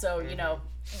school, so, you know,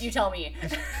 you tell me.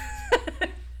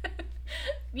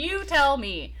 You tell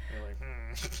me. You're like,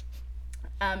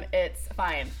 It's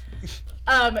fine.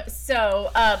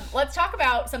 So, let's talk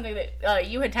about something that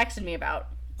you had texted me about.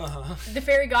 Uh-huh. The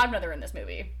fairy godmother in this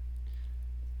movie.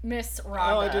 Miss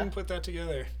Rhonda. Oh, I didn't put that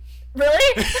together.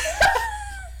 Really?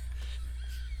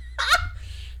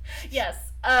 Yes.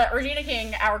 Regina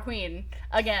King, our queen,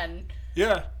 again.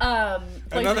 Yeah.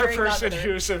 Another person godmother.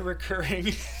 who's a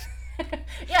recurring...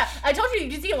 Yeah, I told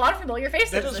you see a lot of familiar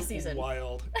faces this season.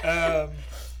 Wild.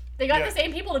 They got the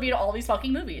same people to be in all these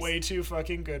fucking movies. Way too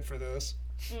fucking good for this.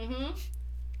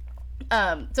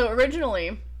 Mm-hmm. So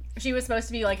originally, she was supposed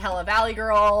to be like Hella Valley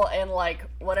Girl and like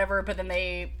whatever, but then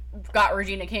they got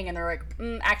Regina King and they're like,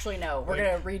 actually no, we're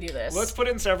gonna redo this. Let's put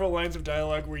in several lines of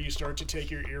dialogue where you start to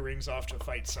take your earrings off to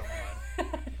fight someone.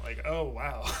 Like, oh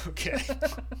wow, okay.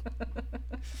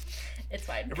 It's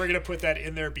fine. And we're gonna put that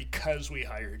in there because we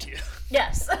hired you.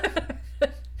 Yes.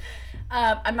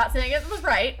 I'm not saying it was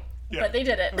right, but they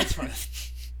did it. It's fine.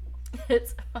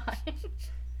 It's fine.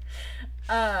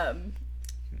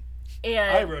 And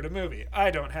I wrote a movie.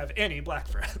 I don't have any black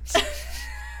friends.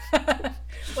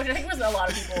 Which I think was a lot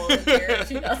of people in the year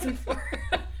 2004.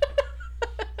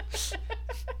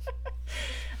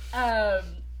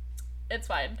 It's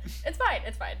fine. It's fine.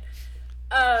 It's fine.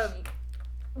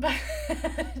 But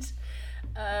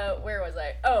where was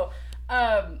I? So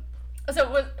I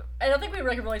don't think we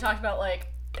really talked about, like,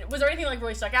 was there anything like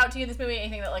really stuck out to you in this movie?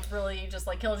 Anything that like really just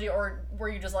like killed you, or were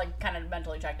you just like kind of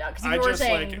mentally checked out? Because you were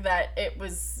saying that it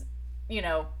was, you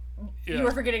know, you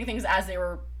were forgetting things as they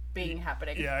were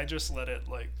happening. Yeah, I just let it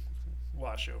like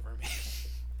wash over me.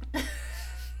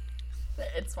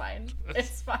 It's fine.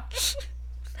 It's fine.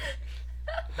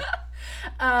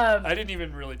 I didn't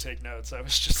even really take notes. I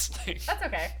was just like, that's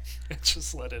okay. I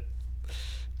just let it.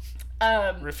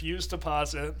 Refuse to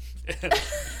pause it.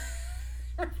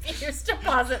 Refuse to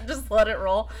pause it. Just let it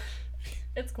roll.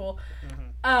 It's cool.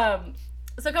 Mm-hmm.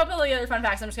 So a couple of the other fun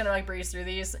facts. I'm just gonna like breeze through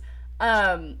these.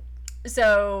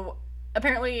 So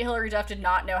apparently Hilary Duff did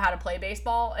not know how to play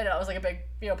baseball, and that was like a big,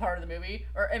 you know, part of the movie.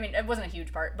 Or I mean, it wasn't a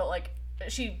huge part, but like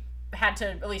she had to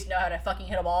at least know how to fucking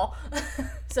hit a ball,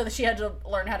 so that she had to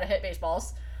learn how to hit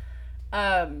baseballs.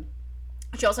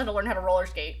 She also had to learn how to roller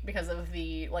skate because of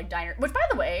the like diner. Which, by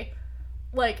the way,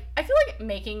 like I feel like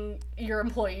making your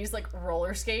employees like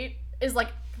roller skate is like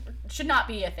should not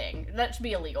be a thing. That should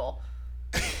be illegal.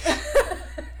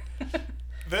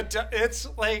 It's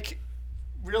like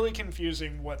really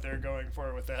confusing what they're going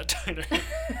for with that diner.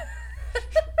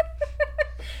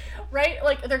 Right?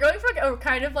 Like, they're going for like a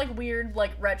kind of like weird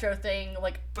like retro thing,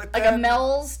 like then, a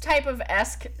Mel's type of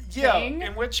esque thing.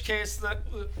 In which case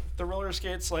the roller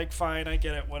skate's like fine, I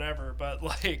get it, whatever, but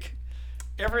like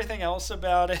everything else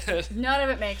about it, none of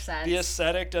it makes sense. The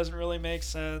aesthetic doesn't really make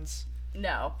sense.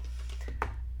 No.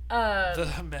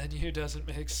 The menu doesn't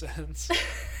make sense.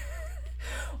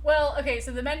 Well, okay,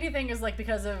 so the menu thing is like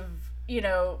because of, you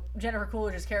know, Jennifer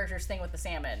Coolidge's character's thing with the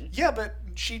salmon. Yeah, but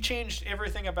she changed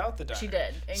everything about the diner. She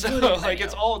did. So, like,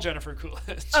 it's all Jennifer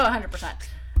Coolidge. Oh,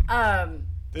 100%.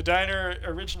 The diner,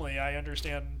 originally, I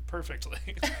understand perfectly.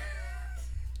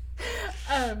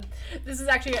 This is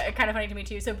actually kind of funny to me,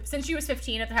 too. So, since she was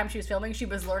 15 at the time she was filming, she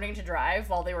was learning to drive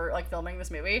while they were, like, filming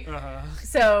this movie. Uh-huh.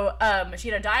 So, she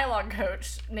had a dialogue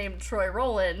coach named Troy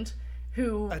Rowland,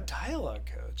 who... A dialogue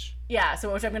coach? Yeah,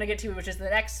 so which I'm going to get to, which is the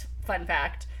next fun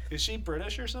fact. Is she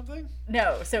British or something?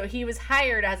 No, so he was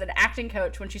hired as an acting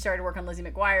coach when she started work on Lizzie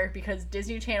McGuire because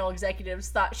Disney Channel executives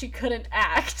thought she couldn't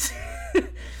act.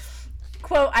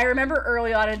 Quote, I remember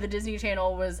early on in the Disney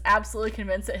Channel was absolutely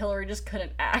convinced that Hillary just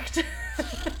couldn't act.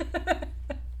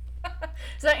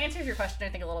 So that answers your question, I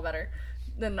think, a little better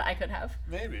than I could have.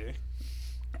 Maybe.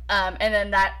 And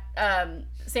then that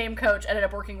same coach ended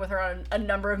up working with her on a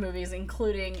number of movies,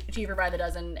 including Cheaper by the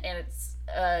Dozen and its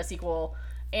sequel,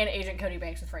 and Agent Cody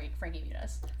Banks with Frankie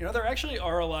Muniz. You know, there actually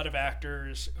are a lot of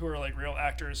actors who are like real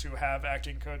actors who have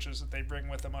acting coaches that they bring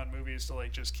with them on movies to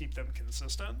like just keep them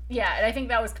consistent. Yeah, and I think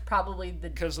that was probably the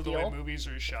because of the deal. way movies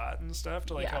are shot and stuff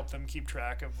to like help them keep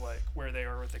track of like where they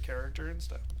are with the character and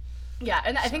stuff. Yeah,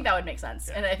 and I think that would make sense.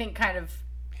 Yeah. And I think kind of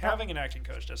having an acting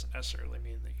coach doesn't necessarily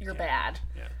mean that you're bad.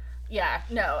 Yeah. Yeah,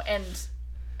 no, and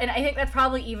I think that's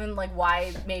probably even like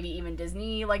why maybe even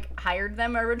Disney like hired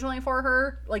them originally for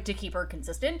her, like to keep her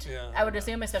consistent. Yeah. I would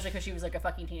assume, especially because she was like a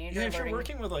fucking teenager. Yeah, if you're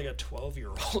working with like a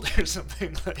 12-year-old or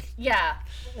something like. Yeah,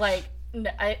 like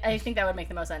I think that would make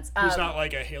the most sense. Who's not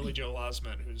like a Haley Joel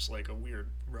Osment, who's like a weird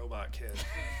robot kid.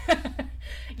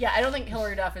 Yeah, I don't think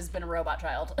Hilary Duff has been a robot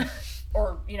child,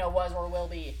 or was or will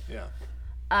be. Yeah.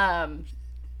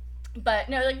 But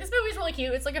no, like this movie's really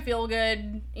cute. It's like a feel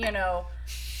good,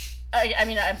 I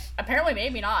mean, apparently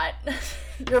maybe not.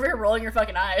 You're over here rolling your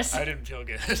fucking eyes. I didn't feel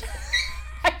good.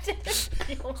 I didn't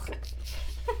feel good.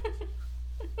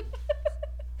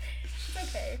 It's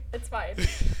okay. It's fine.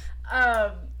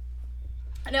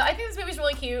 No, I think this movie's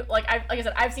really cute. Like I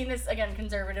said, I've seen this again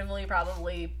conservatively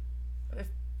probably a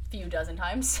few dozen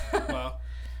times. Wow.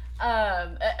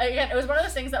 Again, it was one of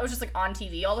those things that was just like on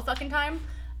TV all the fucking time.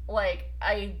 Like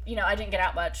I didn't get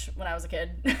out much when I was a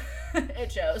kid.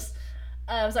 It shows.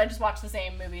 So I just watched the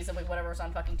same movies of like whatever was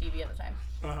on fucking TV at the time.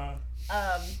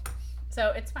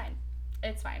 So it's fine.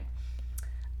 It's fine.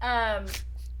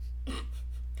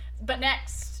 But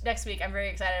next week, I'm very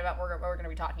excited about what we're going to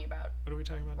be talking about. What are we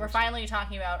talking about? We're finally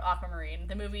talking about Aquamarine,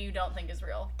 the movie you don't think is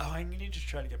real. Oh, I need to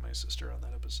try to get my sister on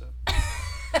that episode.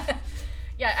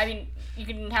 Yeah, I mean, you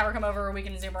can have her come over, or we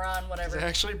can Zoom her on, whatever. I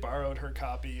actually borrowed her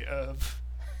copy of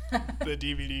the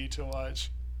DVD to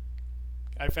watch.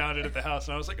 I found it at the house,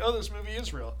 and I was like, oh, this movie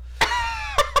is real.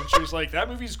 And she was like, that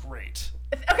movie's great.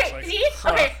 Okay, like, see?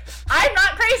 Huh. Okay, I'm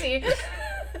not crazy.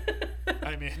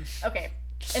 I mean... Okay,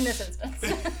 in this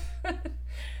instance.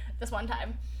 This one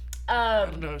time. I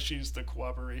don't know if she's the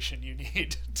cooperation you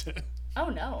need to... Oh,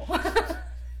 no.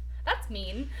 That's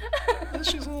mean. Well,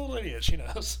 she's a little idiot. She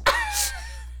knows.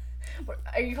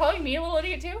 Are you calling me a little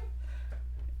idiot, too?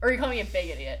 Or are you calling me a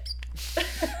big idiot?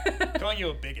 I'm calling you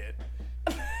a bigot.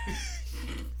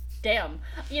 Damn.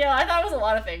 I thought it was a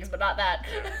lot of things, but not that.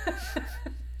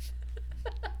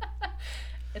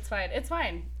 It's fine. It's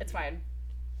fine. It's fine.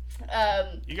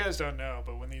 You guys don't know,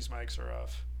 but when these mics are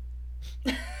off,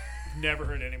 never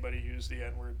heard anybody use the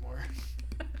N-word more.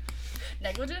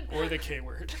 Negligent? Or the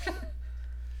K-word.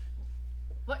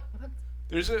 What?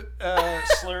 There's a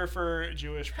slur for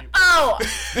Jewish people. Oh!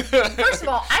 First of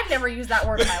all, I've never used that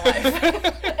word in my life.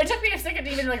 It took me a second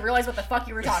to even realize what the fuck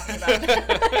you were talking about.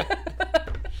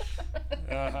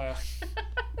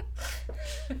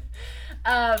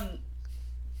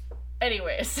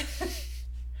 Anyways.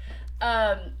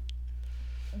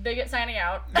 Bigot signing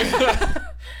out.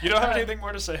 You don't have anything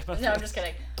more to say about that? No, I'm just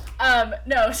kidding.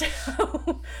 No, so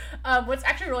what's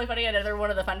actually really funny, another one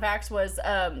of the fun facts was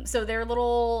so their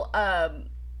little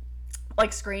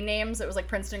like screen names, it was like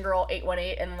Princeton Girl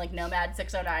 818 and then like Nomad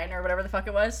 609 or whatever the fuck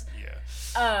it was.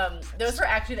 Yeah. Those were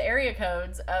actually the area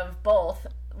codes of both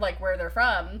like where they're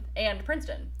from and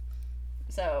Princeton.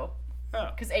 So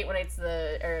because 818's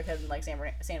the area code in like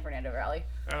San Fernando Valley.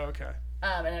 Oh, okay.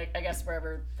 And I guess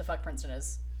wherever the fuck Princeton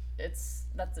is,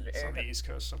 that's the area on the East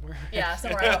Coast somewhere. Yeah,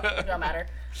 somewhere else. It don't matter.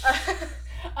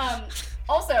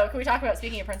 Also, can we talk about,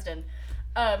 speaking of Princeton,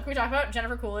 can we talk about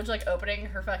Jennifer Coolidge like opening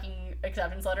her fucking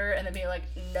acceptance letter and then being like,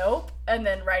 nope, and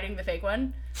then writing the fake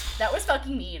one? That was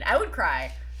fucking mean. I would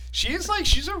cry. She's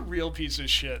a real piece of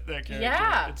shit, that character.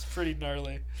 Yeah. It's pretty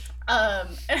gnarly. And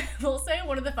we'll say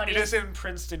one of the funniest... It is in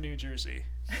Princeton, New Jersey.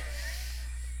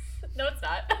 No, it's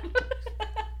not.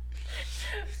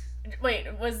 Wait,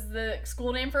 was the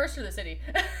school name first or the city?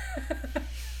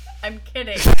 I'm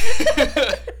kidding.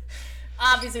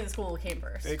 Obviously the school came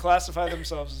first. They classify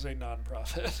themselves as a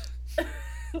non-profit.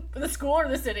 The school or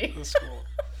the city? The school.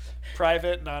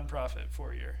 Private, non-profit,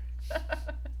 4-year.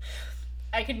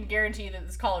 I can guarantee that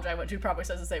this college I went to probably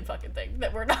says the same fucking thing,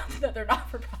 that they're not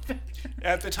for profit.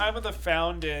 At the time of the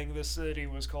founding, the city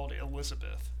was called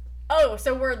Elizabeth. Oh,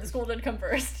 so the school did come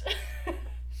first.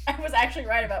 I was actually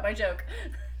right about my joke.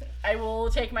 I will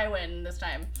take my win this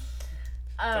time.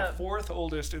 The 4th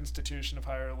oldest institution of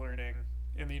higher learning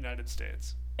in the United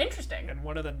States. Interesting. And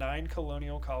one of the 9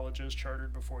 colonial colleges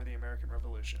chartered before the American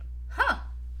Revolution. Huh.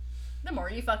 The more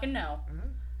you fucking know.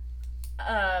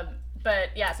 But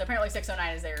yeah, so apparently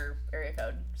 609 is their area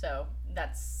code. So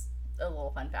that's a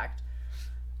little fun fact.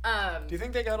 Do you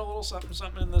think they got a little something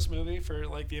in this movie for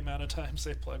like the amount of times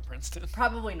they plugged Princeton?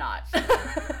 Probably not.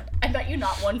 I bet you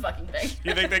not one fucking thing.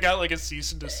 You think they got like a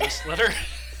cease and desist letter?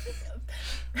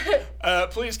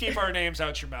 Please keep our names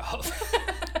out your mouth.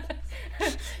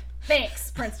 Thanks,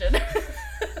 Princeton.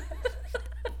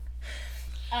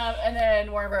 And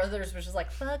then Warner Brothers was just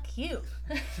like, fuck you.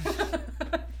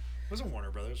 It wasn't Warner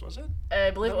Brothers, was it?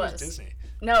 I believe it was Disney.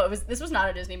 No, this was not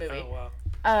a Disney movie. Oh,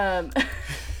 wow.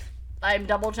 I'm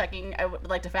double checking. I would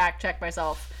like to fact check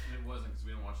myself. It wasn't because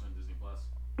we didn't watch it on Disney Plus.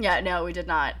 Yeah, no, we did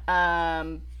not.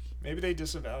 Maybe they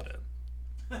disavowed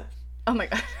it. Oh my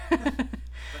god.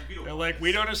 They're like,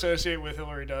 we don't associate with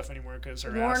Hilary Duff anymore because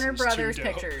her Warner ass is Brothers too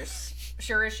dope. Pictures.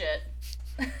 Sure as shit.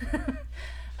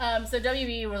 So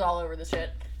WB was all over this shit.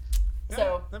 Yeah,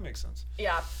 So that makes sense.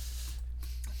 yeah.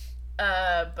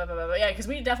 Yeah, because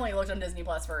we definitely looked on Disney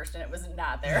Plus first, and it was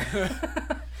not there.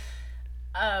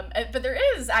 But there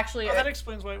is actually. Oh, that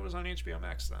explains why it was on HBO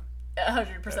Max then.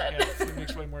 100%. Yeah, it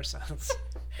makes way more sense.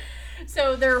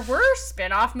 So there were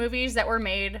spin-off movies that were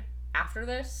made after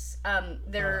this.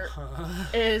 There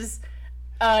is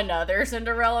another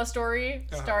Cinderella story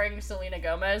starring Selena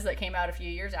Gomez that came out a few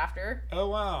years after. Oh,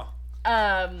 wow.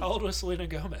 How old was Selena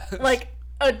Gomez? Like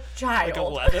a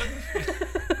child. Like 11?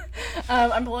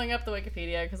 I'm pulling up the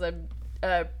Wikipedia because I'm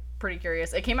pretty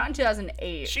curious. It came out in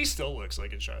 2008. She still looks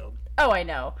like a child. Oh, I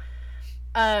know.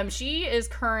 She is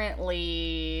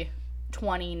currently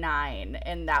 29,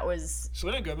 and that was...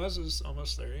 Selena Gomez is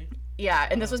almost 30. Yeah,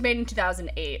 and this was made in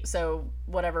 2008, so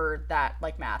whatever that,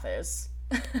 like, math is.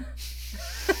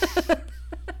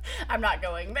 I'm not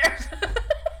going there.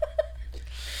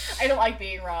 I don't like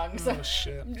being wrong, so Oh,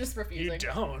 shit. I'm just refusing. You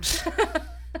don't.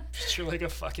 You're like a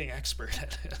fucking expert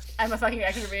at it. I'm a fucking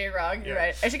expert at being wrong. You're Yeah.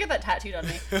 right. I should get that tattooed on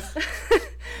me.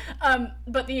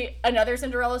 But another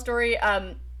Cinderella story,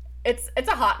 it's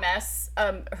a hot mess.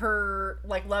 Her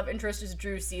like love interest is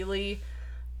Drew Seeley.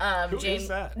 Who is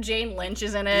that? Jane Lynch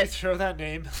is in You it. throw that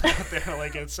name out there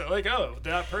like it's like, oh,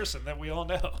 that person that we all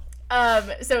know.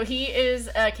 So he is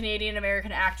a Canadian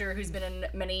American actor who's been in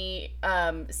many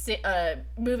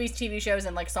movies, TV shows,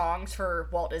 and like songs for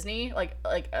Walt Disney, like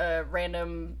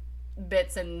random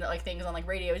bits and like things on like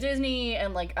Radio Disney,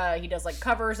 and like he does like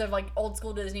covers of like old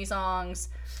school Disney songs.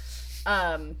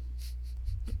 Oh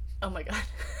my god,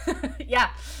 yeah,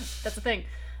 that's the thing.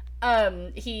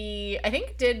 He I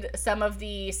think did some of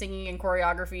the singing and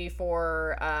choreography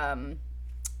for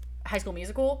High School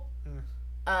Musical.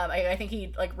 I think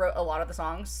he like wrote a lot of the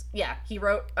songs. Yeah, he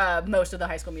wrote most of the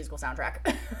High School Musical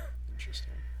soundtrack.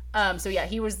 Interesting. So yeah,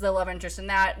 he was the love interest in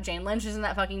that. Jane Lynch is in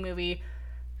that fucking movie.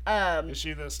 Is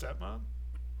she the stepmom?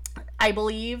 I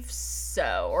believe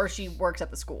so, or she works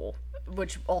at the school,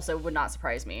 which also would not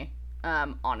surprise me.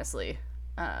 Honestly.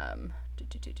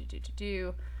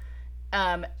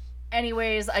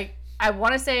 Anyways, I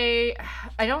want to say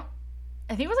I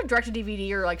think it was like direct to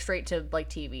DVD or like straight to like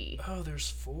TV. Oh, there's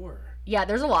 4. Yeah,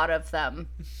 there's a lot of them.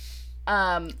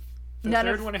 The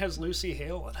third one has Lucy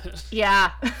Hale in it.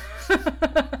 Yeah.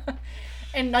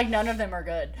 And like none of them are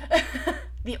good.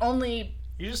 The only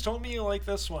You just told me you like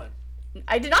this one.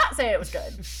 I did not say it was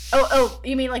good. Oh,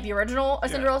 you mean like the original A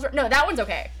Cinderella Story? No, that one's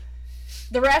okay.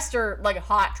 The rest are like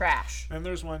hot trash. And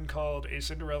there's one called A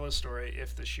Cinderella Story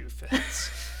If the Shoe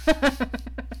Fits.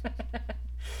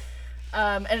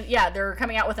 And yeah, they're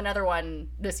coming out with another one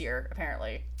this year,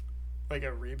 apparently. Like a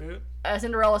reboot? A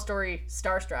Cinderella Story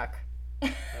Starstruck.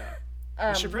 Yeah.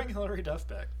 They should bring Hilary Duff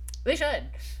back. They should.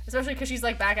 Especially because she's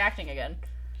like back acting again.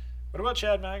 What about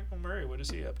Chad Murray? What is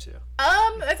he up to?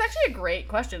 That's actually a great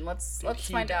question. Let's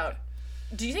find out.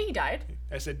 Did you say he died?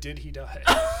 I said, did he die?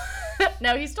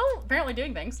 No, he's still apparently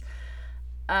doing things.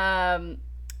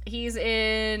 He's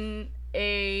in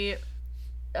a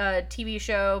TV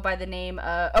show by the name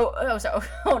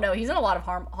he's in a lot of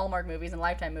Hallmark movies and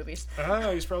Lifetime movies.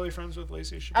 Oh, he's probably friends with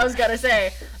Lacey Chabert. I was gonna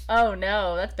say, oh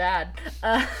no, that's bad.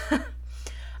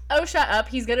 Oh, shut up.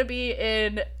 He's gonna be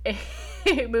in a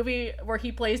movie where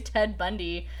he plays Ted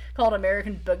Bundy called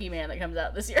American Boogeyman that comes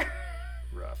out this year.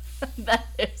 Rough. That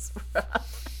is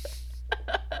rough.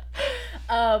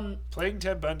 Playing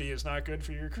Ted Bundy is not good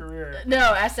for your career. No,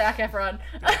 ask Zac Efron.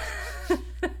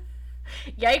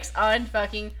 Yikes on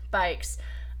fucking bikes.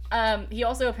 He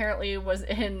also apparently was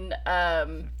in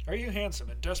Are you handsome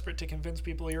and desperate to convince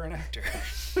people you're an actor?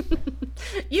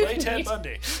 Play Ted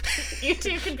Bundy. You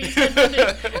too can be Ted Bundy.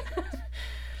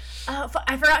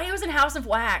 I forgot he was in House of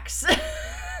Wax.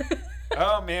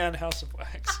 Oh man, House of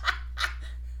Wax.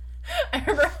 I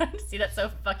remember I wanted to see that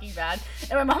so fucking bad.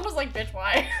 And my mom was like, bitch,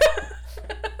 why?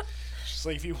 She's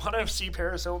like, if you want to see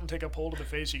Paris Hilton take a pole to the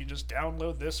face, you can just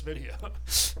download this video.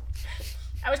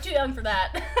 I was too young for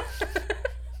that.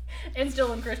 And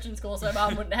still in Christian school, so my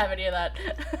mom wouldn't have any of that.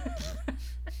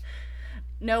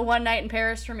 No one night in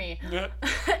Paris for me.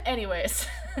 Anyways.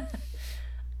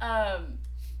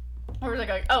 Where was I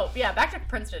going? Oh, yeah, back to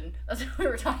Princeton. That's what we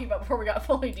were talking about before we got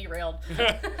fully derailed.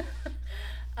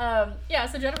 Yeah,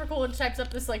 so Jennifer Coolidge types up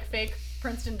this, like, fake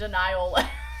Princeton denial.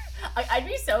 I'd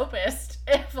be so pissed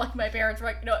if, like, my parents were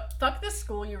like, you know what, fuck this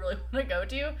school you really want to go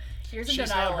to. Here's a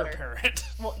denial letter. She's not her parent.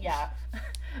 Well, yeah.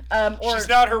 Or she's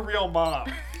not her real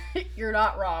mom. You're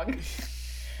not wrong.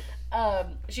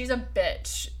 She's a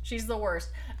bitch. She's the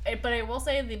worst. But I will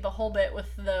say the whole bit with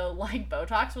the, like,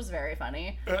 Botox was very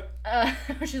funny.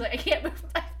 She's like, I can't move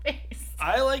my face.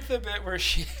 I like the bit where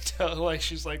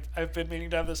she's like, I've been meaning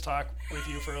to have this talk with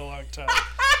you for a long time.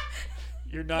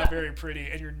 You're not very pretty,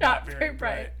 and you're not very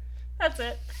bright. That's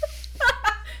it.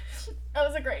 That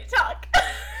was a great talk.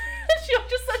 She'll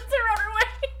just sends her on her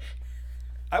way.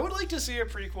 I would like to see a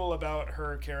prequel about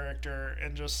her character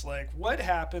and just, like, what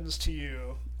happens to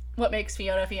you. What makes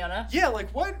Fiona Fiona? Yeah, like,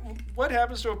 what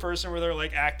happens to a person where they're,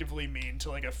 like, actively mean to,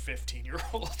 like, a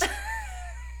 15-year-old?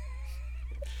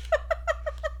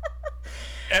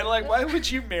 And, like, why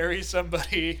would you marry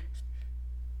somebody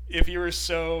if you were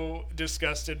so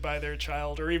disgusted by their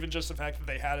child, or even just the fact that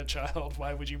they had a child?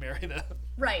 Why would you marry them?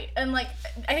 Right. And, like,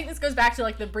 I think this goes back to,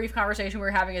 like, the brief conversation we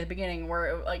were having at the beginning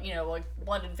where, like, you know, like,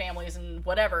 blended families and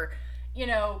whatever, you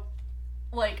know,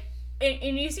 like,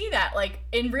 and you see that, like,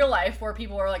 in real life where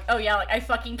people are like, oh, yeah, like, I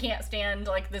fucking can't stand,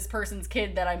 like, this person's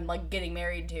kid that I'm, like, getting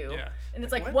married to. Yeah. And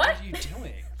it's like, what are you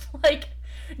doing? Like,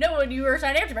 no, when you are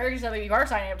signing up to marry somebody, you are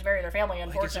signing up to marry their family,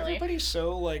 unfortunately. Like, is everybody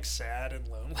so, like, sad and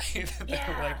lonely that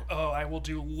they're like, oh, I will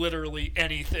do literally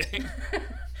anything?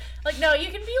 Like, no, you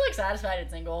can be, like, satisfied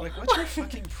and single. Like, what's your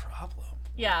fucking problem?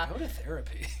 Yeah. Go to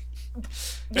therapy.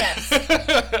 Yes.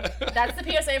 That's the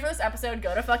PSA for this episode.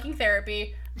 Go to fucking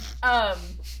therapy.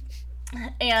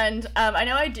 And I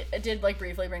know I did like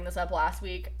briefly bring this up last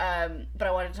week, but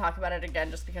I wanted to talk about it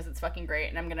again just because it's fucking great,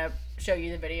 and I'm gonna show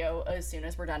you the video as soon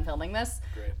as we're done filming this.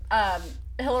 Great.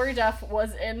 Hilary Duff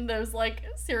was in those like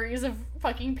series of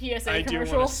fucking PSA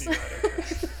commercials. I do want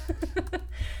to see that.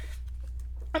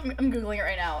 Okay. I'm googling it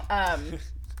right now.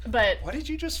 But what did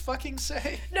you just fucking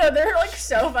say? No, they're like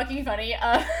so fucking funny.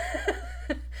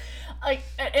 Like,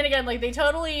 and again, like they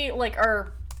totally like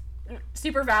are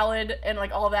super valid and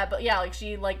like all of that, but yeah, like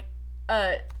she like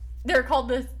they're called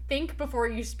the think before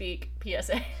you speak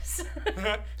PSAs.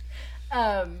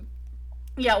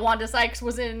 Yeah, Wanda Sykes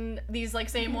was in these like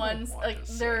same ones. Wanda like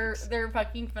Sykes. they're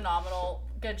fucking phenomenal.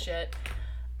 Good shit.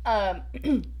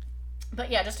 But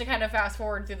yeah, just to kind of fast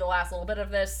forward through the last little bit of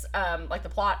this, like the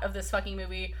plot of this fucking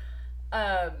movie,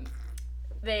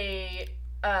 they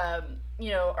you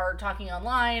know, are talking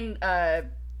online,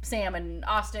 Sam and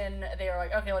Austin, they are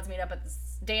like, okay, let's meet up at this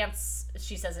dance.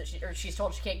 She says that she's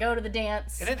told she can't go to the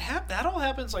dance. And that all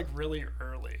happens like really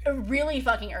early. Really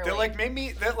fucking early. That like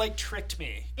that tricked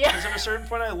me. Yeah. Because at a certain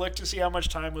point I looked to see how much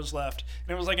time was left,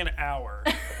 and it was like an hour.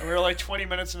 And we were like 20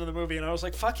 minutes into the movie, and I was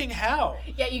like, fucking how?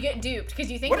 Yeah, you get duped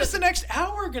because you think. What is the next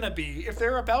hour gonna be if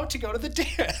they're about to go to the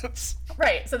dance?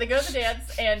 Right. So they go to the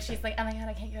dance, and she's like, oh my god,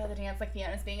 I can't go to the dance. Like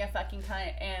Fiona's being a fucking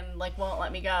cunt and like won't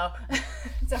let me go.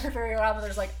 So her very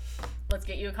grandmother's like, let's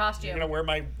get you a costume. You're gonna wear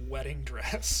my wedding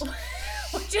dress.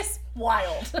 Which is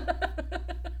wild.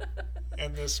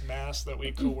 And this mask that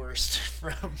we coerced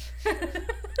from.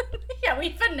 Yeah, we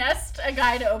finessed a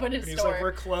guy to open his and he's store. like,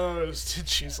 we're closed. And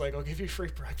she's like, I'll give you free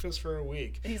breakfast for a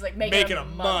week. And he's like, make it a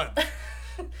month.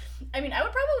 I mean, I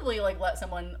would probably like let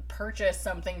someone purchase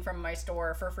something from my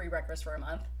store for free breakfast for a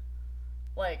month.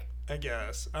 Like, I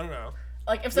guess. I don't know.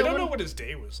 Like if we someone... don't know what his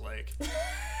day was like.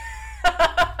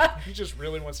 He just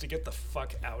really wants to get the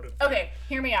fuck out of there. Okay,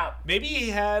 hear me out. Maybe he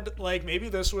had, like, maybe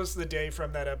this was the day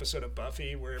from that episode of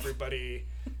Buffy where everybody,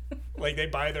 like, they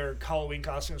buy their Halloween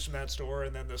costumes from that store,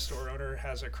 and then the store owner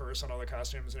has a curse on all the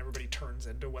costumes, and everybody turns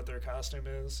into what their costume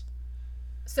is.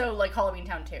 So, like Halloween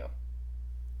Town 2.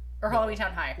 Or Halloween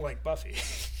Town High. Like Buffy.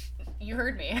 You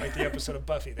heard me. Like the episode of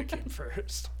Buffy that came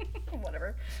first.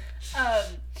 Whatever.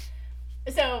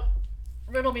 So,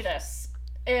 riddle me this.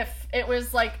 If it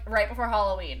was like right before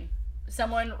Halloween,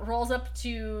 someone rolls up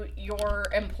to your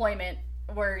employment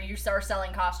where you start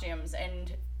selling costumes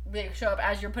and they show up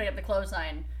as you're putting up the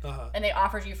clothesline, and they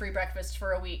offered you free breakfast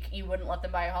for a week, you wouldn't let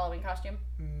them buy a Halloween costume?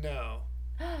 No.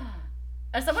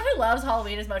 As someone who loves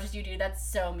Halloween as much as you do, that's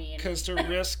so mean. Because to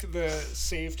risk the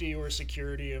safety or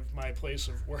security of my place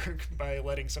of work by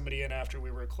letting somebody in after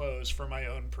we were closed for my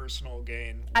own personal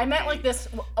gain. I meant like this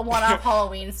one-off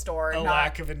Halloween store. A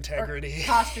lack of integrity.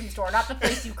 Costume store, not the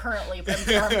place you currently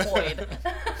are employed.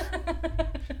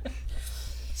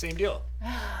 Same deal.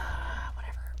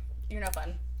 Whatever. You're no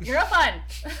fun. You're no fun.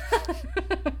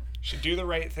 Should do the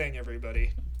right thing,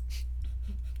 everybody.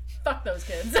 Fuck those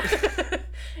kids.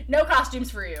 No costumes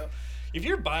for you. If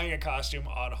you're buying a costume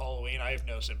on Halloween, I have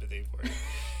no sympathy for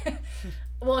you.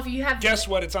 Well, if you have... Guess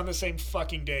what? It's on the same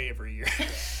fucking day every year.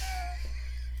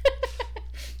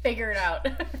 Figure it out.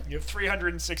 You have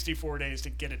 364 days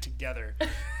to get it together.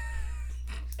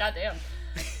 Goddamn.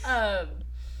 So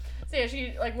yeah,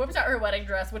 she like whips out her wedding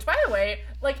dress, which by the way,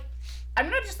 like, I'm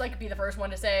gonna just like be the first one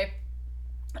to say,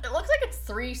 it looks like it's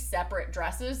 3 separate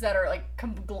dresses that are like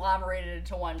conglomerated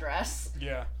into one dress.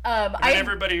 Yeah. And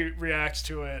everybody reacts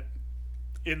to it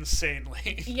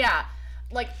insanely. Yeah.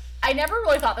 Like, I never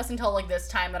really thought this until like this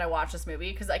time that I watched this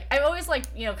movie, because like I've always like,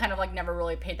 you know, kind of like never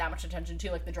really paid that much attention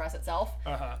to like the dress itself.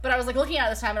 But I was like looking at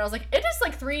it this time and I was like, it is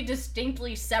like 3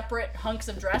 distinctly separate hunks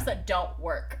of dress that don't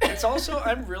work. It's also,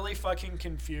 I'm really fucking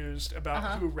confused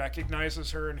about who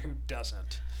recognizes her and who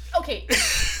doesn't. Okay,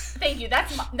 thank you.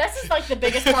 This is like the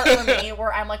biggest part for me,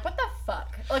 where I'm like, what the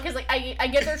fuck? Like, cause like I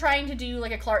get they're trying to do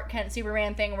like a Clark Kent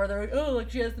Superman thing where they're like, oh, like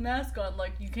she has the mask on,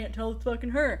 like you can't tell it's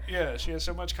fucking her. Yeah, she has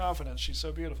so much confidence. She's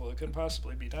so beautiful. It couldn't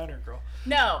possibly be Diner Girl.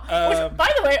 No, which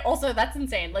by the way, also that's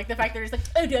insane. Like the fact they're just like,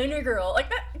 oh, Diner Girl, like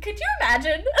that. Could you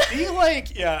imagine?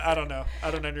 I don't know.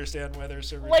 I don't understand why they're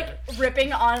so like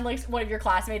ripping on like one of your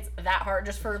classmates that hard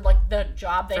just for like the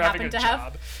job they happen to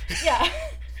have. Yeah.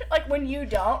 Like, when you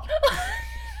don't.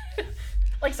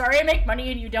 Like, sorry I make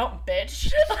money and you don't,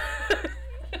 bitch.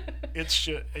 It's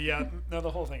shit. Yeah, no, the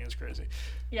whole thing is crazy.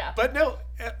 Yeah. But no,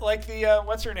 like the,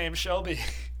 what's her name, Shelby,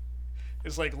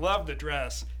 is like, love the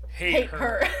dress, hate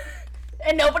her.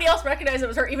 And nobody else recognized it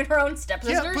was her, even her own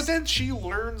stepsisters. Yeah, but then she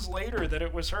learns later that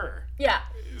it was her. Yeah.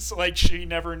 It's like she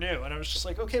never knew. And I was just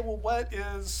like, okay, well, what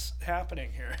is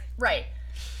happening here? Right.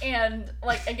 And,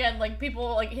 like, again, like,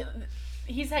 people, like...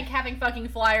 He's like having fucking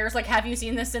flyers like, have you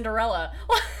seen this Cinderella?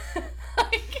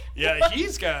 Like, yeah,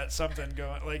 he's got something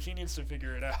going. Like, he needs to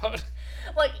figure it out.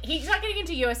 Like, he's not getting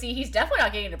into USC. He's definitely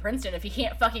not getting into Princeton if he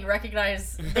can't fucking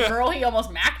recognize the girl he almost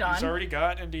macked on. He's already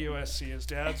got into USC. His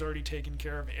dad's already taken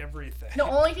care of everything. No,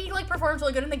 only if he like performs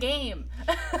really good in the game.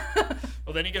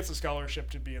 Well, then he gets a scholarship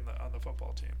to be on the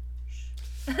football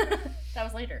team. That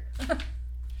was later.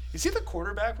 Is he the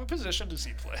quarterback? What position does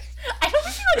he play? I don't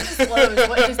think he like disclosed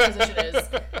what his position is.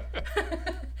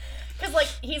 Because like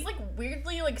he's like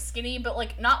weirdly like skinny, but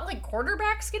like not like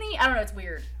quarterback skinny. I don't know. It's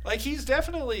weird. Like he's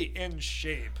definitely in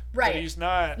shape, right? But he's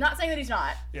not. Not saying that he's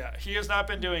not. Yeah, he has not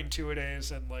been doing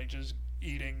 2-a-days and like just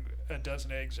eating a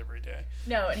dozen eggs every day.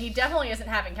 No, and he definitely isn't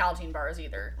having Caltine bars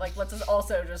either. Like let's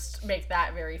also just make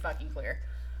that very fucking clear.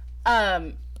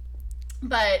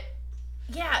 But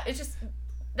yeah, it's just.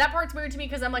 That part's weird to me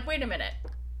because I'm like, wait a minute.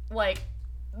 Like,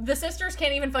 the sisters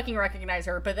can't even fucking recognize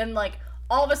her, but then, like,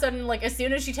 all of a sudden, like, as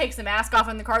soon as she takes the mask off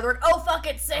in the car, they're like, oh, fuck,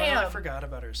 it's Sam! Oh, I forgot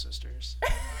about her sisters.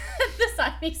 The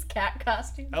Siamese cat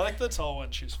costume. I like the tall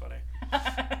one. She's funny.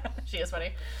 She is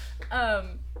funny. Oh,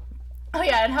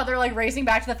 yeah, and how they're, like, racing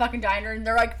back to the fucking diner, and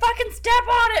they're like, fucking step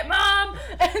on it, Mom!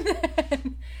 And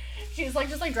then she's, like,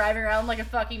 just, like, driving around like a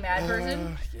fucking mad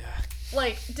person. Yeah.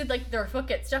 Like, did, like, their foot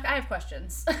get stuck? I have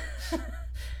questions.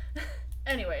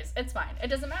 Anyways, it's fine. It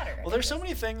doesn't matter. Well, there's so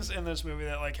many things in this movie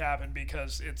that like happen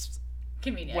because it's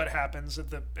convenient. What happens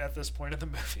at this point of the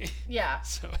movie. Yeah.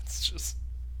 So it's just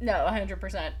no,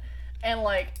 100%. And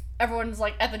like everyone's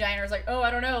like at the diner is like, oh,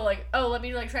 I don't know, like, oh, let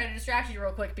me like try to distract you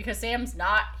real quick because Sam's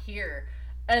not here.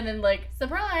 And then like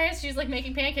surprise, she's like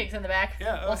making pancakes in the back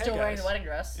while still wearing the wedding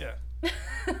dress. Yeah.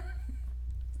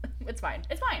 It's fine.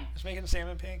 It's fine. Just making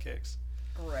salmon pancakes.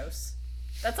 Gross.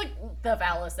 That's like the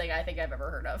foulest thing I think I've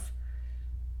ever heard of.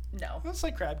 No. That's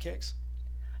like crab cakes.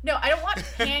 No, I don't want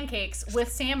pancakes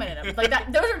with salmon in them. Like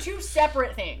that. Those are 2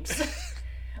 separate things.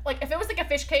 Like if it was like a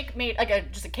fish cake made,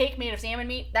 like just a cake made of salmon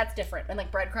meat, that's different. And like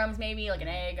breadcrumbs, maybe like an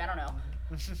egg. I don't know.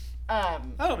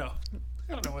 I don't know.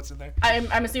 I don't know what's in there.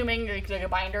 I'm assuming like a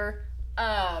binder.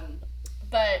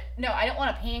 But no, I don't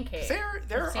want a pancake.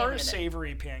 There are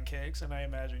savory pancakes, and I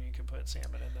imagine you could put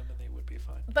salmon in them, and they would be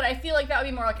fine. But I feel like that would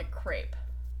be more like a crepe.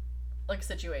 Like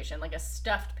situation, like a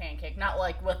stuffed pancake, not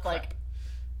like with like.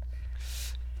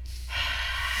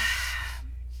 Oh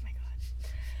my god!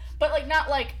 But like not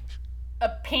like a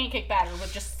pancake batter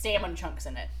with just salmon chunks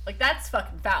in it. Like that's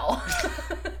fucking foul.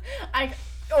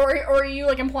 Or are you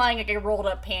like implying like a rolled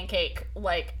up pancake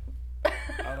like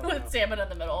with salmon in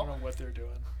the I middle. don't know what they're doing.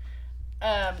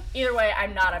 Either way,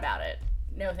 I'm not about it.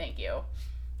 No, thank you.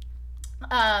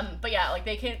 But yeah, like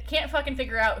they can't fucking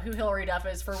figure out who Hillary Duff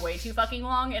is for way too fucking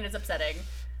long, and it's upsetting.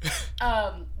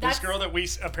 This girl that we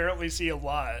apparently see a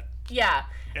lot. Yeah.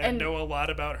 And know a lot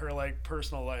about her like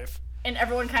personal life. And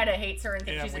everyone kind of hates her and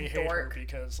thinks she's a hate dork. her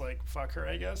because, like, fuck her,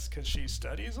 I guess, because she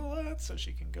studies a lot, so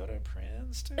she can go to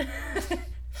Princeton.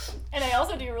 And I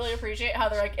also do really appreciate how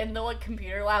they're, like, in the, like,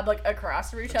 computer lab, like, across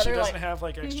from each other. She doesn't have,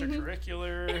 like,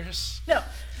 extracurriculars. No,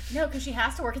 because she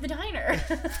has to work at the diner.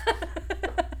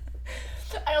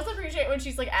 I also appreciate when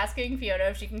she's, like, asking Fiona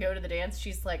if she can go to the dance.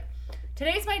 She's like,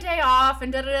 today's my day off,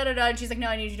 and da-da-da-da-da. And she's like, no,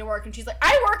 I need you to work. And she's like,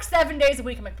 I work 7 days a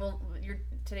week. I'm like, well,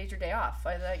 today's your day off.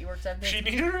 I thought you worked 7 days. She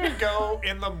needed her to go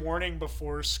in the morning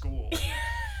before school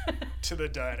to the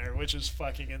diner, which is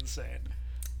fucking insane.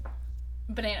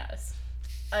 Bananas.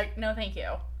 No, thank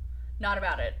you. Not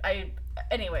about it.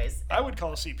 Anyways. I would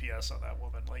call CPS on that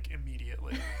woman, like,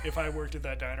 immediately, if I worked at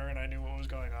that diner and I knew what was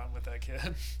going on with that kid.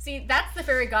 See, that's the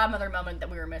fairy godmother moment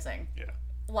that we were missing. Yeah.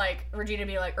 Like, Regina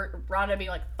being like, or Rhonda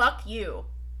being like, fuck you.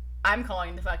 I'm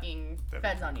calling the fucking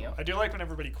feds on you. I do like when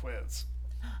everybody quits.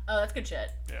 Oh, that's good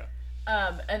shit. Yeah.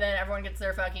 And then everyone gets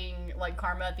their fucking, like,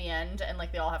 karma at the end, and,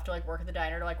 like, they all have to, like, work at the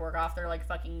diner to, like, work off their, like,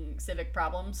 fucking civic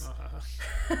problems.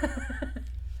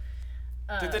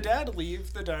 Did the dad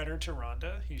leave the diner to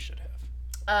Rhonda? He should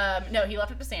have. No, he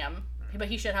left it to Sam, but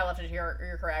he should have left it to her.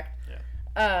 You're correct.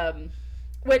 Yeah.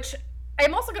 Which,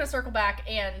 I'm also going to circle back,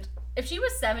 and if she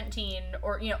was 17,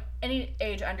 or, you know, any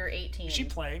age under 18. Is she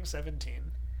playing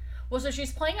 17? Well, so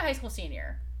she's playing a high school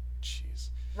senior. Jeez.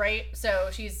 Right? So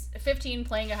she's 15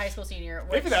 playing a high school senior.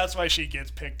 Maybe that's why she gets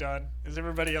picked on, is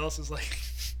everybody else is like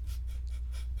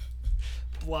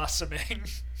blossoming.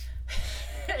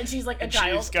 And she's like a and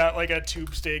child. She's got like a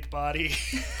tube steak body.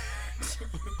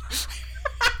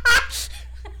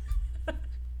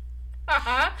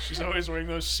 She's always wearing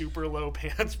those super low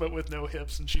pants but with no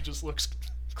hips, and she just looks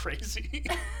crazy.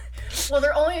 Well,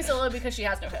 they're only so low because she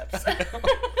has no hips.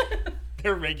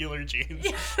 They're regular jeans.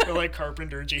 They're like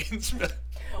carpenter jeans.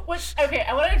 Which, okay,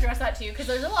 I want to address that too, because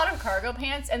there's a lot of cargo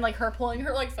pants and like her pulling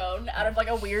her like phone out of like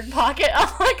a weird pocket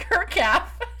of like her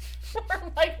calf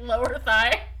or like lower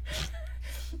thigh,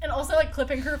 and also like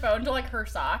clipping her phone to like her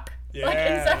sock. Yeah. Like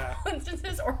in several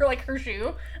instances, or like her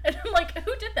shoe. And I'm like,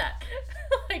 who did that?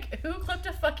 Like, who clipped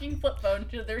a fucking flip phone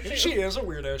to their shoe? If she is a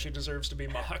weirdo, she deserves to be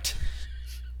mocked.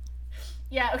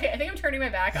 Yeah, okay, I think I'm turning my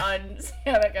back on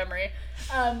Sam Montgomery.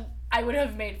 I would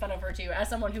have made fun of her too. As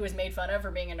someone who was made fun of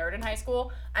for being a nerd in high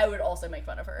school, I would also make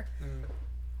fun of her.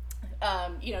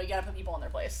 You know, you gotta put people in their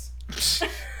place.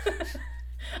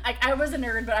 I was a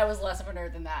nerd, but I was less of a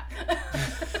nerd than that.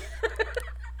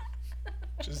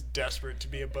 Just desperate to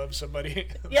be above somebody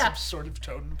on Yeah. some sort of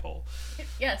totem pole.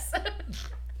 Yes.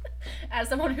 As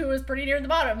someone who was pretty near the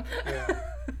bottom. Yeah.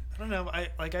 I don't know.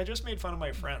 I just made fun of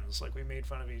my friends. Like, we made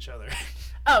fun of each other.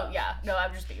 Oh, yeah. No,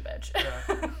 I'm just being a bitch.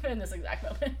 Yeah. In this exact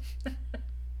moment. I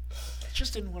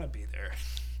just didn't want to be there.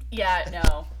 Yeah,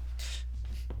 no.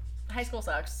 High school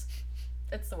sucks.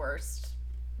 It's the worst.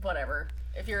 Whatever.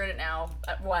 If you're in it now,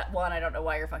 one, I don't know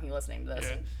why you're fucking listening to this.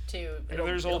 Yeah. And two, You know,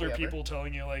 there's older people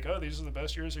telling you, like, oh, these are the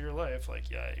best years of your life. Like,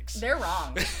 yikes. They're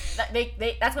wrong.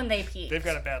 That's when they peaked. They've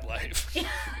got a bad life.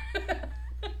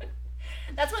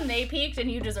 That's when they peaked,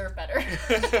 and you deserve better.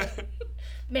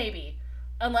 Maybe.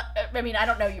 Unless, I mean, I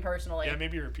don't know you personally. Yeah,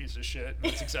 maybe you're a piece of shit,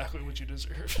 and that's exactly what you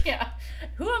deserve. Yeah.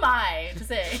 Who am I to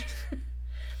say?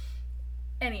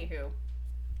 Anywho.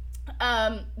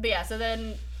 But yeah, so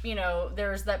then, you know,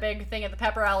 there's that big thing at the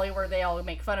pep rally where they all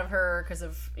make fun of her because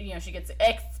of, you know, she gets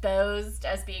exposed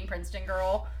as being Princeton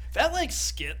girl. That, like,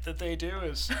 skit that they do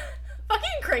is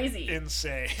fucking crazy.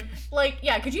 insane. Like,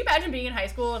 yeah, could you imagine being in high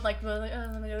school and like, oh,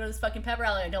 let me go to this fucking pep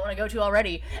rally I don't want to go to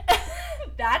already?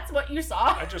 That's what you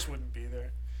saw? I just wouldn't be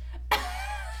there.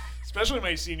 Especially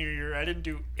my senior year, I didn't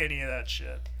do any of that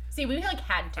shit. See, we like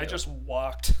had to. I just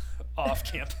walked off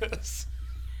campus.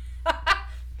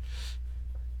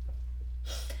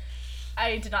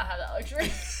 I did not have that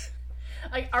luxury.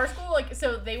 Like, our school, like,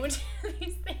 so they would do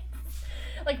these things.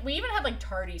 Like, we even had, like,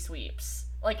 tardy sweeps.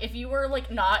 Like, if you were, like,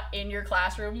 not in your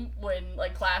classroom when,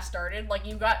 like, class started, like,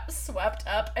 you got swept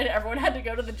up and everyone had to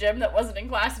go to the gym that wasn't in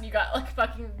class and you got, like,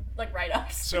 fucking, like,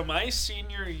 write-ups. So my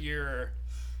senior year,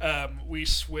 we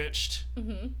switched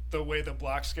the way the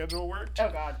block schedule worked. Oh,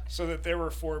 God. So that there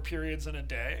were 4 periods in a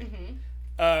day.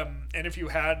 And if you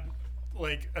had,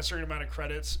 like, a certain amount of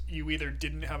credits, you either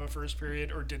didn't have a first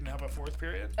period or didn't have a fourth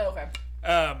period. Oh, okay.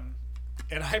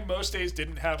 And I most days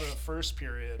didn't have a first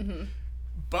period.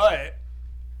 But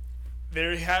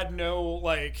there had no,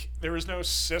 like, there was no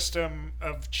system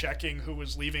of checking who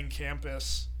was leaving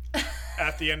campus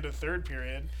at the end of third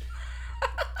period.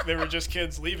 There were just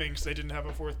kids leaving because they didn't have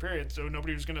a fourth period, so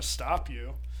nobody was going to stop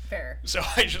you. Fair. So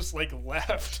I just, like,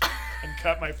 left and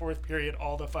cut my fourth period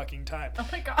all the fucking time. Oh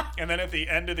my god. And then at the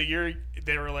end of the year,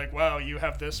 they were like, wow, you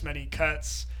have this many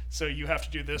cuts, so you have to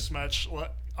do this much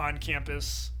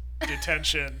on-campus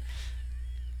detention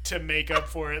to make up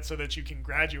for it so that you can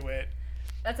graduate.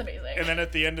 That's amazing. And then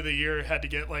at the end of the year, had to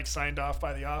get, like, signed off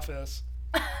by the office.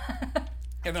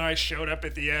 And then I showed up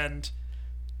at the end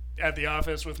at the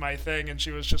office with my thing, and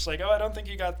she was just like, oh, I don't think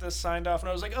you got this signed off. And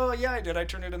I was like, oh, yeah, I did. I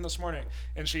turned it in this morning.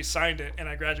 And she signed it, and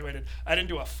I graduated. I didn't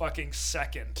do a fucking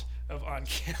second of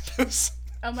on-campus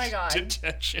oh my god.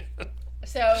 detention.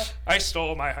 So I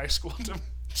stole my high school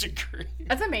degree.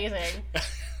 That's amazing.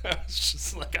 I was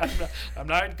just like, I'm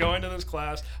not going to this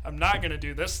class. I'm not going to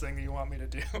do this thing that you want me to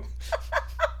do.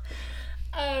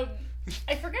 I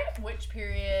forget which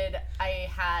period I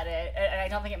had it, and I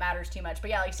don't think it matters too much.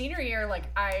 But yeah, like senior year, like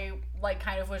I like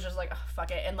kind of was just like, oh, fuck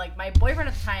it. And like my boyfriend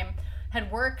at the time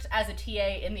had worked as a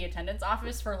TA in the attendance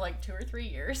office for like 2 or 3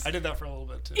 years. I did that for a little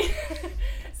bit too.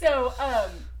 So,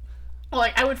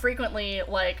 like I would frequently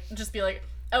like just be like,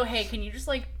 oh hey, can you just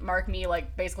like mark me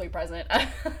like basically present? And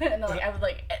then like I would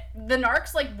like the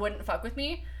narcs like wouldn't fuck with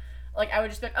me. Like I would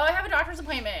just be like, oh, I have a doctor's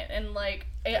appointment, and like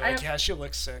yeah, she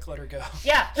looks sick. Let her go.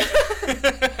 Yeah.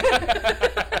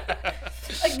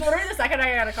 Like literally the second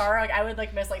I got a car, like I would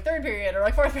like miss like third period or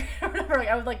like fourth period or whatever. Like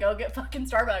I would like go get fucking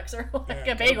Starbucks or like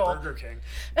a bagel. Burger King.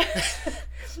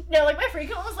 No, like my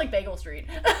frequent was like Bagel Street.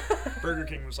 Burger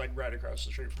King was like right across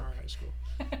the street from our high school.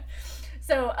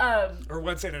 So or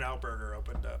once In-N-Out Burger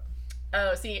opened up.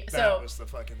 Oh, see, that was the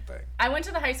fucking thing. I went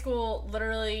to the high school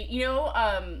literally, you know,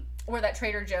 where that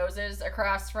Trader Joe's is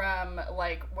across from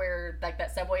like where like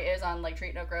that Subway is on like Treat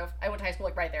and Oak Grove. I went to high school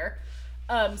like right there.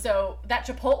 So that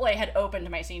Chipotle had opened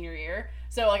my senior year.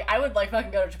 So like I would like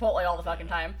fucking go to Chipotle all the fucking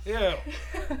time. Yeah.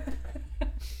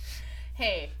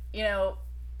 Hey, you know,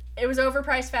 it was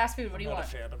overpriced fast food. What do you want?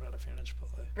 I'm not a fan of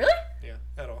Chipotle. Really? Yeah,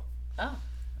 at all. Oh.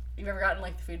 You've ever gotten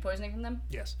like the food poisoning from them?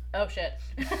 Yes. Oh shit.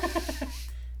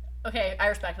 Okay, I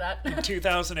respect that. In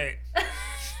 2008.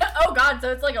 Oh god,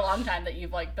 so it's like a long time that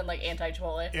you've like been like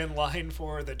anti-Chipotle. In line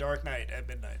for The Dark Knight at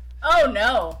midnight. Oh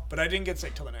no. But I didn't get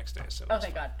sick till the next day, so. Oh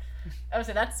thank God. I would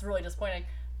say that's really disappointing.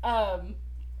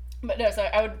 But no, so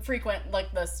I would frequent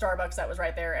like the Starbucks that was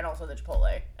right there and also the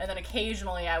Chipotle. And then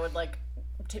occasionally I would like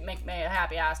make my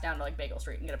happy ass down to like Bagel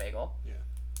Street and get a bagel. Yeah.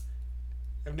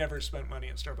 I've never spent money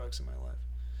at Starbucks in my life.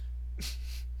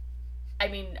 I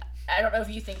mean, I don't know if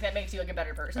you think that makes you like a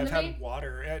better person than me. I've had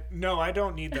water. No, I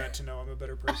don't need that to know I'm a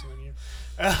better person than you.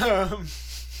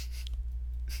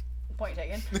 Point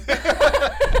taken.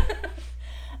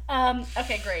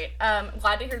 Okay, great.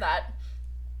 Glad to hear that.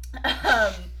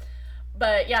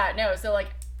 But yeah, no, so like,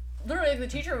 literally the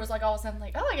teacher was like all of a sudden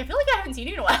like, oh, like, I feel like I haven't seen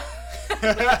you in a while.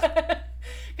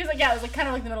 Because like, yeah, it was like kind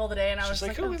of like the middle of the day and I was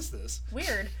like, who is this?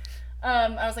 Weird.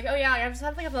 I was like, oh yeah, I just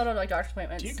have like a lot of like doctor's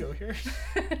appointments. Do you go here?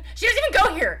 She doesn't even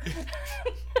go here.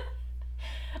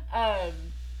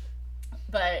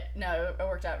 But no, it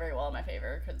worked out very well in my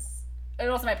favor because, and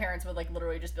also my parents would like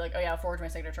literally just be like, oh yeah, forge my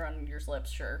signature on your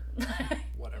slips, sure.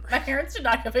 Whatever. My parents did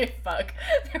not give a fuck.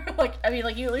 They were like, I mean,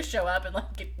 like you at least show up and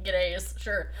like get A's,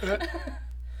 sure. And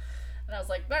I was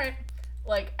like, all right.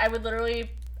 Like I would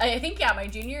literally. I think, yeah, my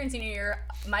junior and senior year,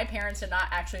 my parents did not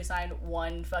actually sign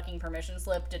one fucking permission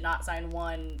slip, did not sign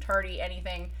one tardy,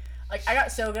 anything. Like, I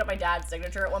got so good at my dad's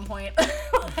signature at one point.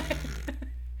 Like,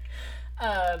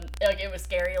 it was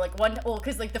scary. Like,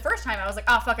 because, like, the first time I was like,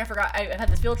 oh, fuck, I forgot. I had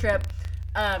this field trip.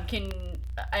 I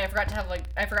forgot to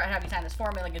have you sign this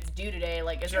form, and, like, it's due today.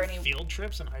 Like, is there any... field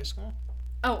trips in high school?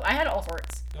 Oh, I had all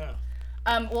sorts. Yeah.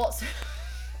 Well...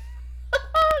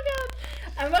 Oh god,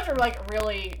 I'm about to like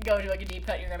really go to like a deep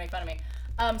cut. You're gonna make fun of me.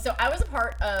 So I was a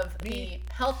part of the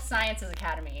Health Sciences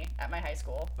Academy at my high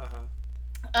school.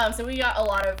 So we got a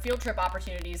lot of field trip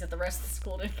opportunities that the rest of the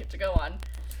school didn't get to go on.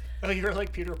 Oh, you were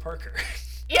like Peter Parker.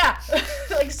 Yeah,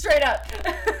 like straight up,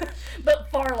 but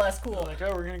far less cool. Like,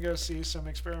 oh, we're gonna go see some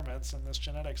experiments in this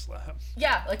genetics lab.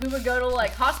 Yeah, like we would go to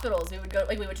like hospitals. We went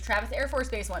to Travis Air Force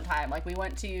Base one time. Like we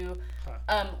went to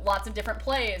lots of different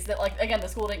plays that like again the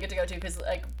school didn't get to go to because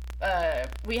like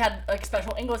we had like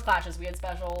special English classes. We had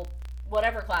special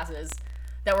whatever classes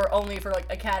that were only for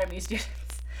like academy students.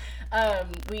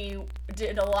 We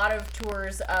did a lot of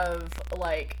tours of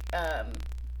like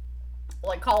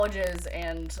colleges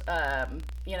and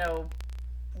you know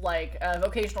like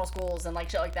vocational schools and like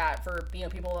shit like that for you know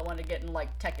people that want to get in like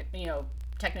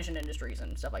technician industries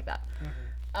and stuff like that.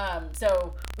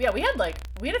 So yeah, we had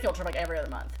a field trip like every other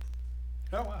month.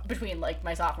 Oh wow. Between like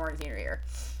my sophomore and senior year.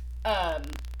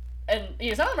 And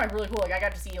some of them are really cool. Like I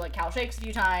got to see like Cal Shakes a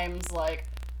few times. Like,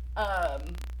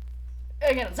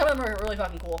 again, some of them are really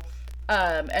fucking cool.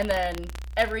 And then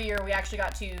every year we actually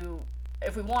got to,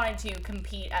 if we wanted to,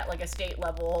 compete at like a state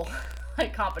level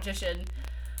like competition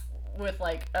with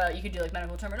like you could do like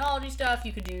medical terminology stuff.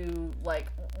 You could do like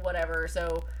whatever.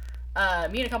 So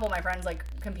me and a couple of my friends like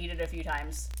competed a few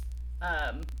times.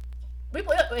 We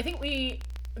played. I think we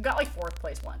got like 4th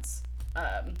place once.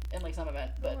 In like some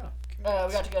event, but we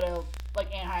got to go to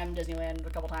like Anaheim, Disneyland a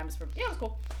couple times. It was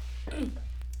cool.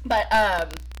 But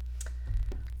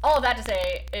all of that to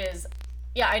say is,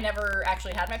 yeah, I never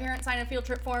actually had my parents sign a field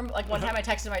trip form. Like one time I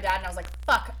texted my dad and I was like,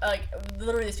 "Fuck, like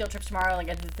literally this field trip's tomorrow. Like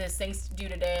this thing's due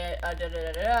today." I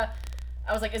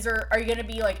was like, "Are you gonna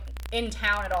be like in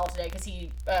town at all today?" Because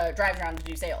he drives around to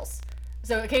do sales.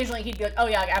 So occasionally he'd be like, "Oh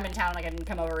yeah, I'm in town. Like I can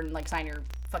come over and like sign your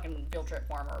fucking field trip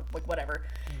form or like whatever."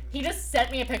 He just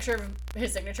sent me a picture of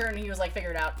his signature and he was like,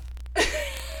 "Figure it out."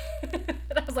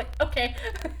 And I was like, "Okay."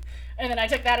 And then I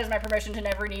took that as my permission to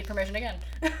never need permission again.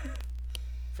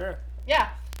 Fair. Yeah.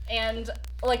 And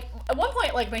like at one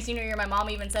point, like my senior year, my mom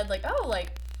even said like, "Oh,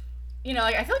 like,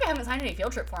 like I feel like I haven't signed any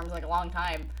field trip forms in like a long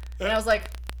time." And I was like,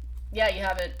 "Yeah, you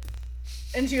haven't."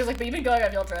 And she was like, "But you've been going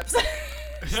on field trips."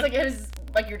 She's like, "It was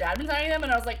like your dad been signing them?"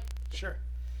 And I was like, "Sure."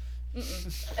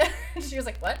 She was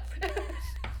like, "What?"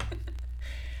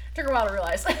 Took her a while to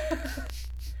realize.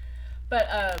 But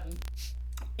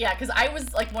yeah, because I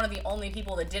was like one of the only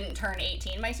people that didn't turn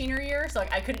 18 my senior year, so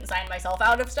like I couldn't sign myself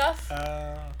out of stuff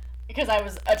because I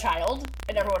was a child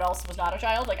and everyone else was not a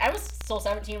child. Like I was still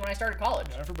 17 when I started college.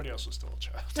 Yeah, everybody else was still a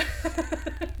child.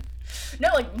 No,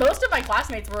 like most of my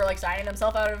classmates were like signing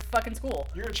themselves out of fucking school.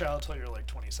 You're a child till you're like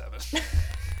 27.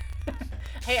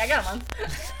 Hey, I got a month.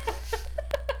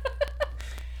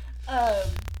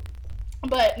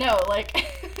 But no, like,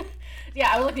 yeah,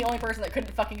 I was like the only person that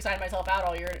couldn't fucking sign myself out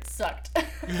all year, and it sucked.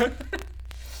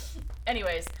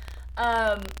 Anyways,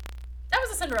 that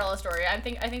was a Cinderella story. I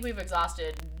think we've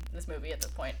exhausted this movie at this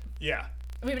point. Yeah.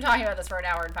 We've been talking about this for an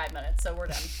hour and 5 minutes, so we're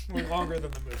done. We're longer than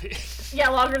the movie. Yeah,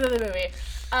 longer than the movie.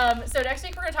 So next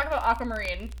week we're going to talk about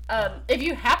Aquamarine. If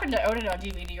you happen to own it on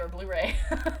DVD or Blu-ray,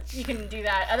 you can do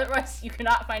that. Otherwise, you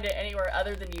cannot find it anywhere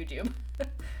other than YouTube.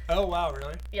 Oh, wow,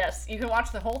 really? Yes, you can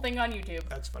watch the whole thing on YouTube.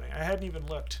 That's funny. I hadn't even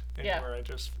looked anywhere. Yeah. I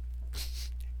just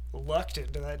lucked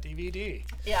into that DVD.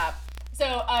 Yeah.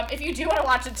 So if you do want to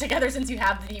watch it together since you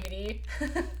have the DVD,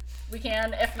 we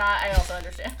can. If not, I also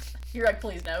understand. You're like,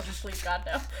 please no. Please God,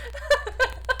 no.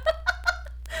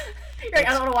 You're like,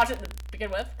 I don't want to watch it to begin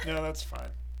with. No, that's fine.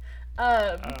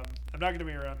 I'm not going to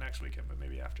be around next weekend, but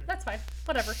maybe after. That's fine.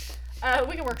 Whatever.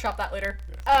 We can workshop that later.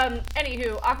 Yeah.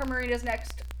 Anywho, Aquamarine is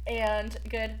next, and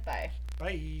goodbye.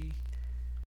 Bye.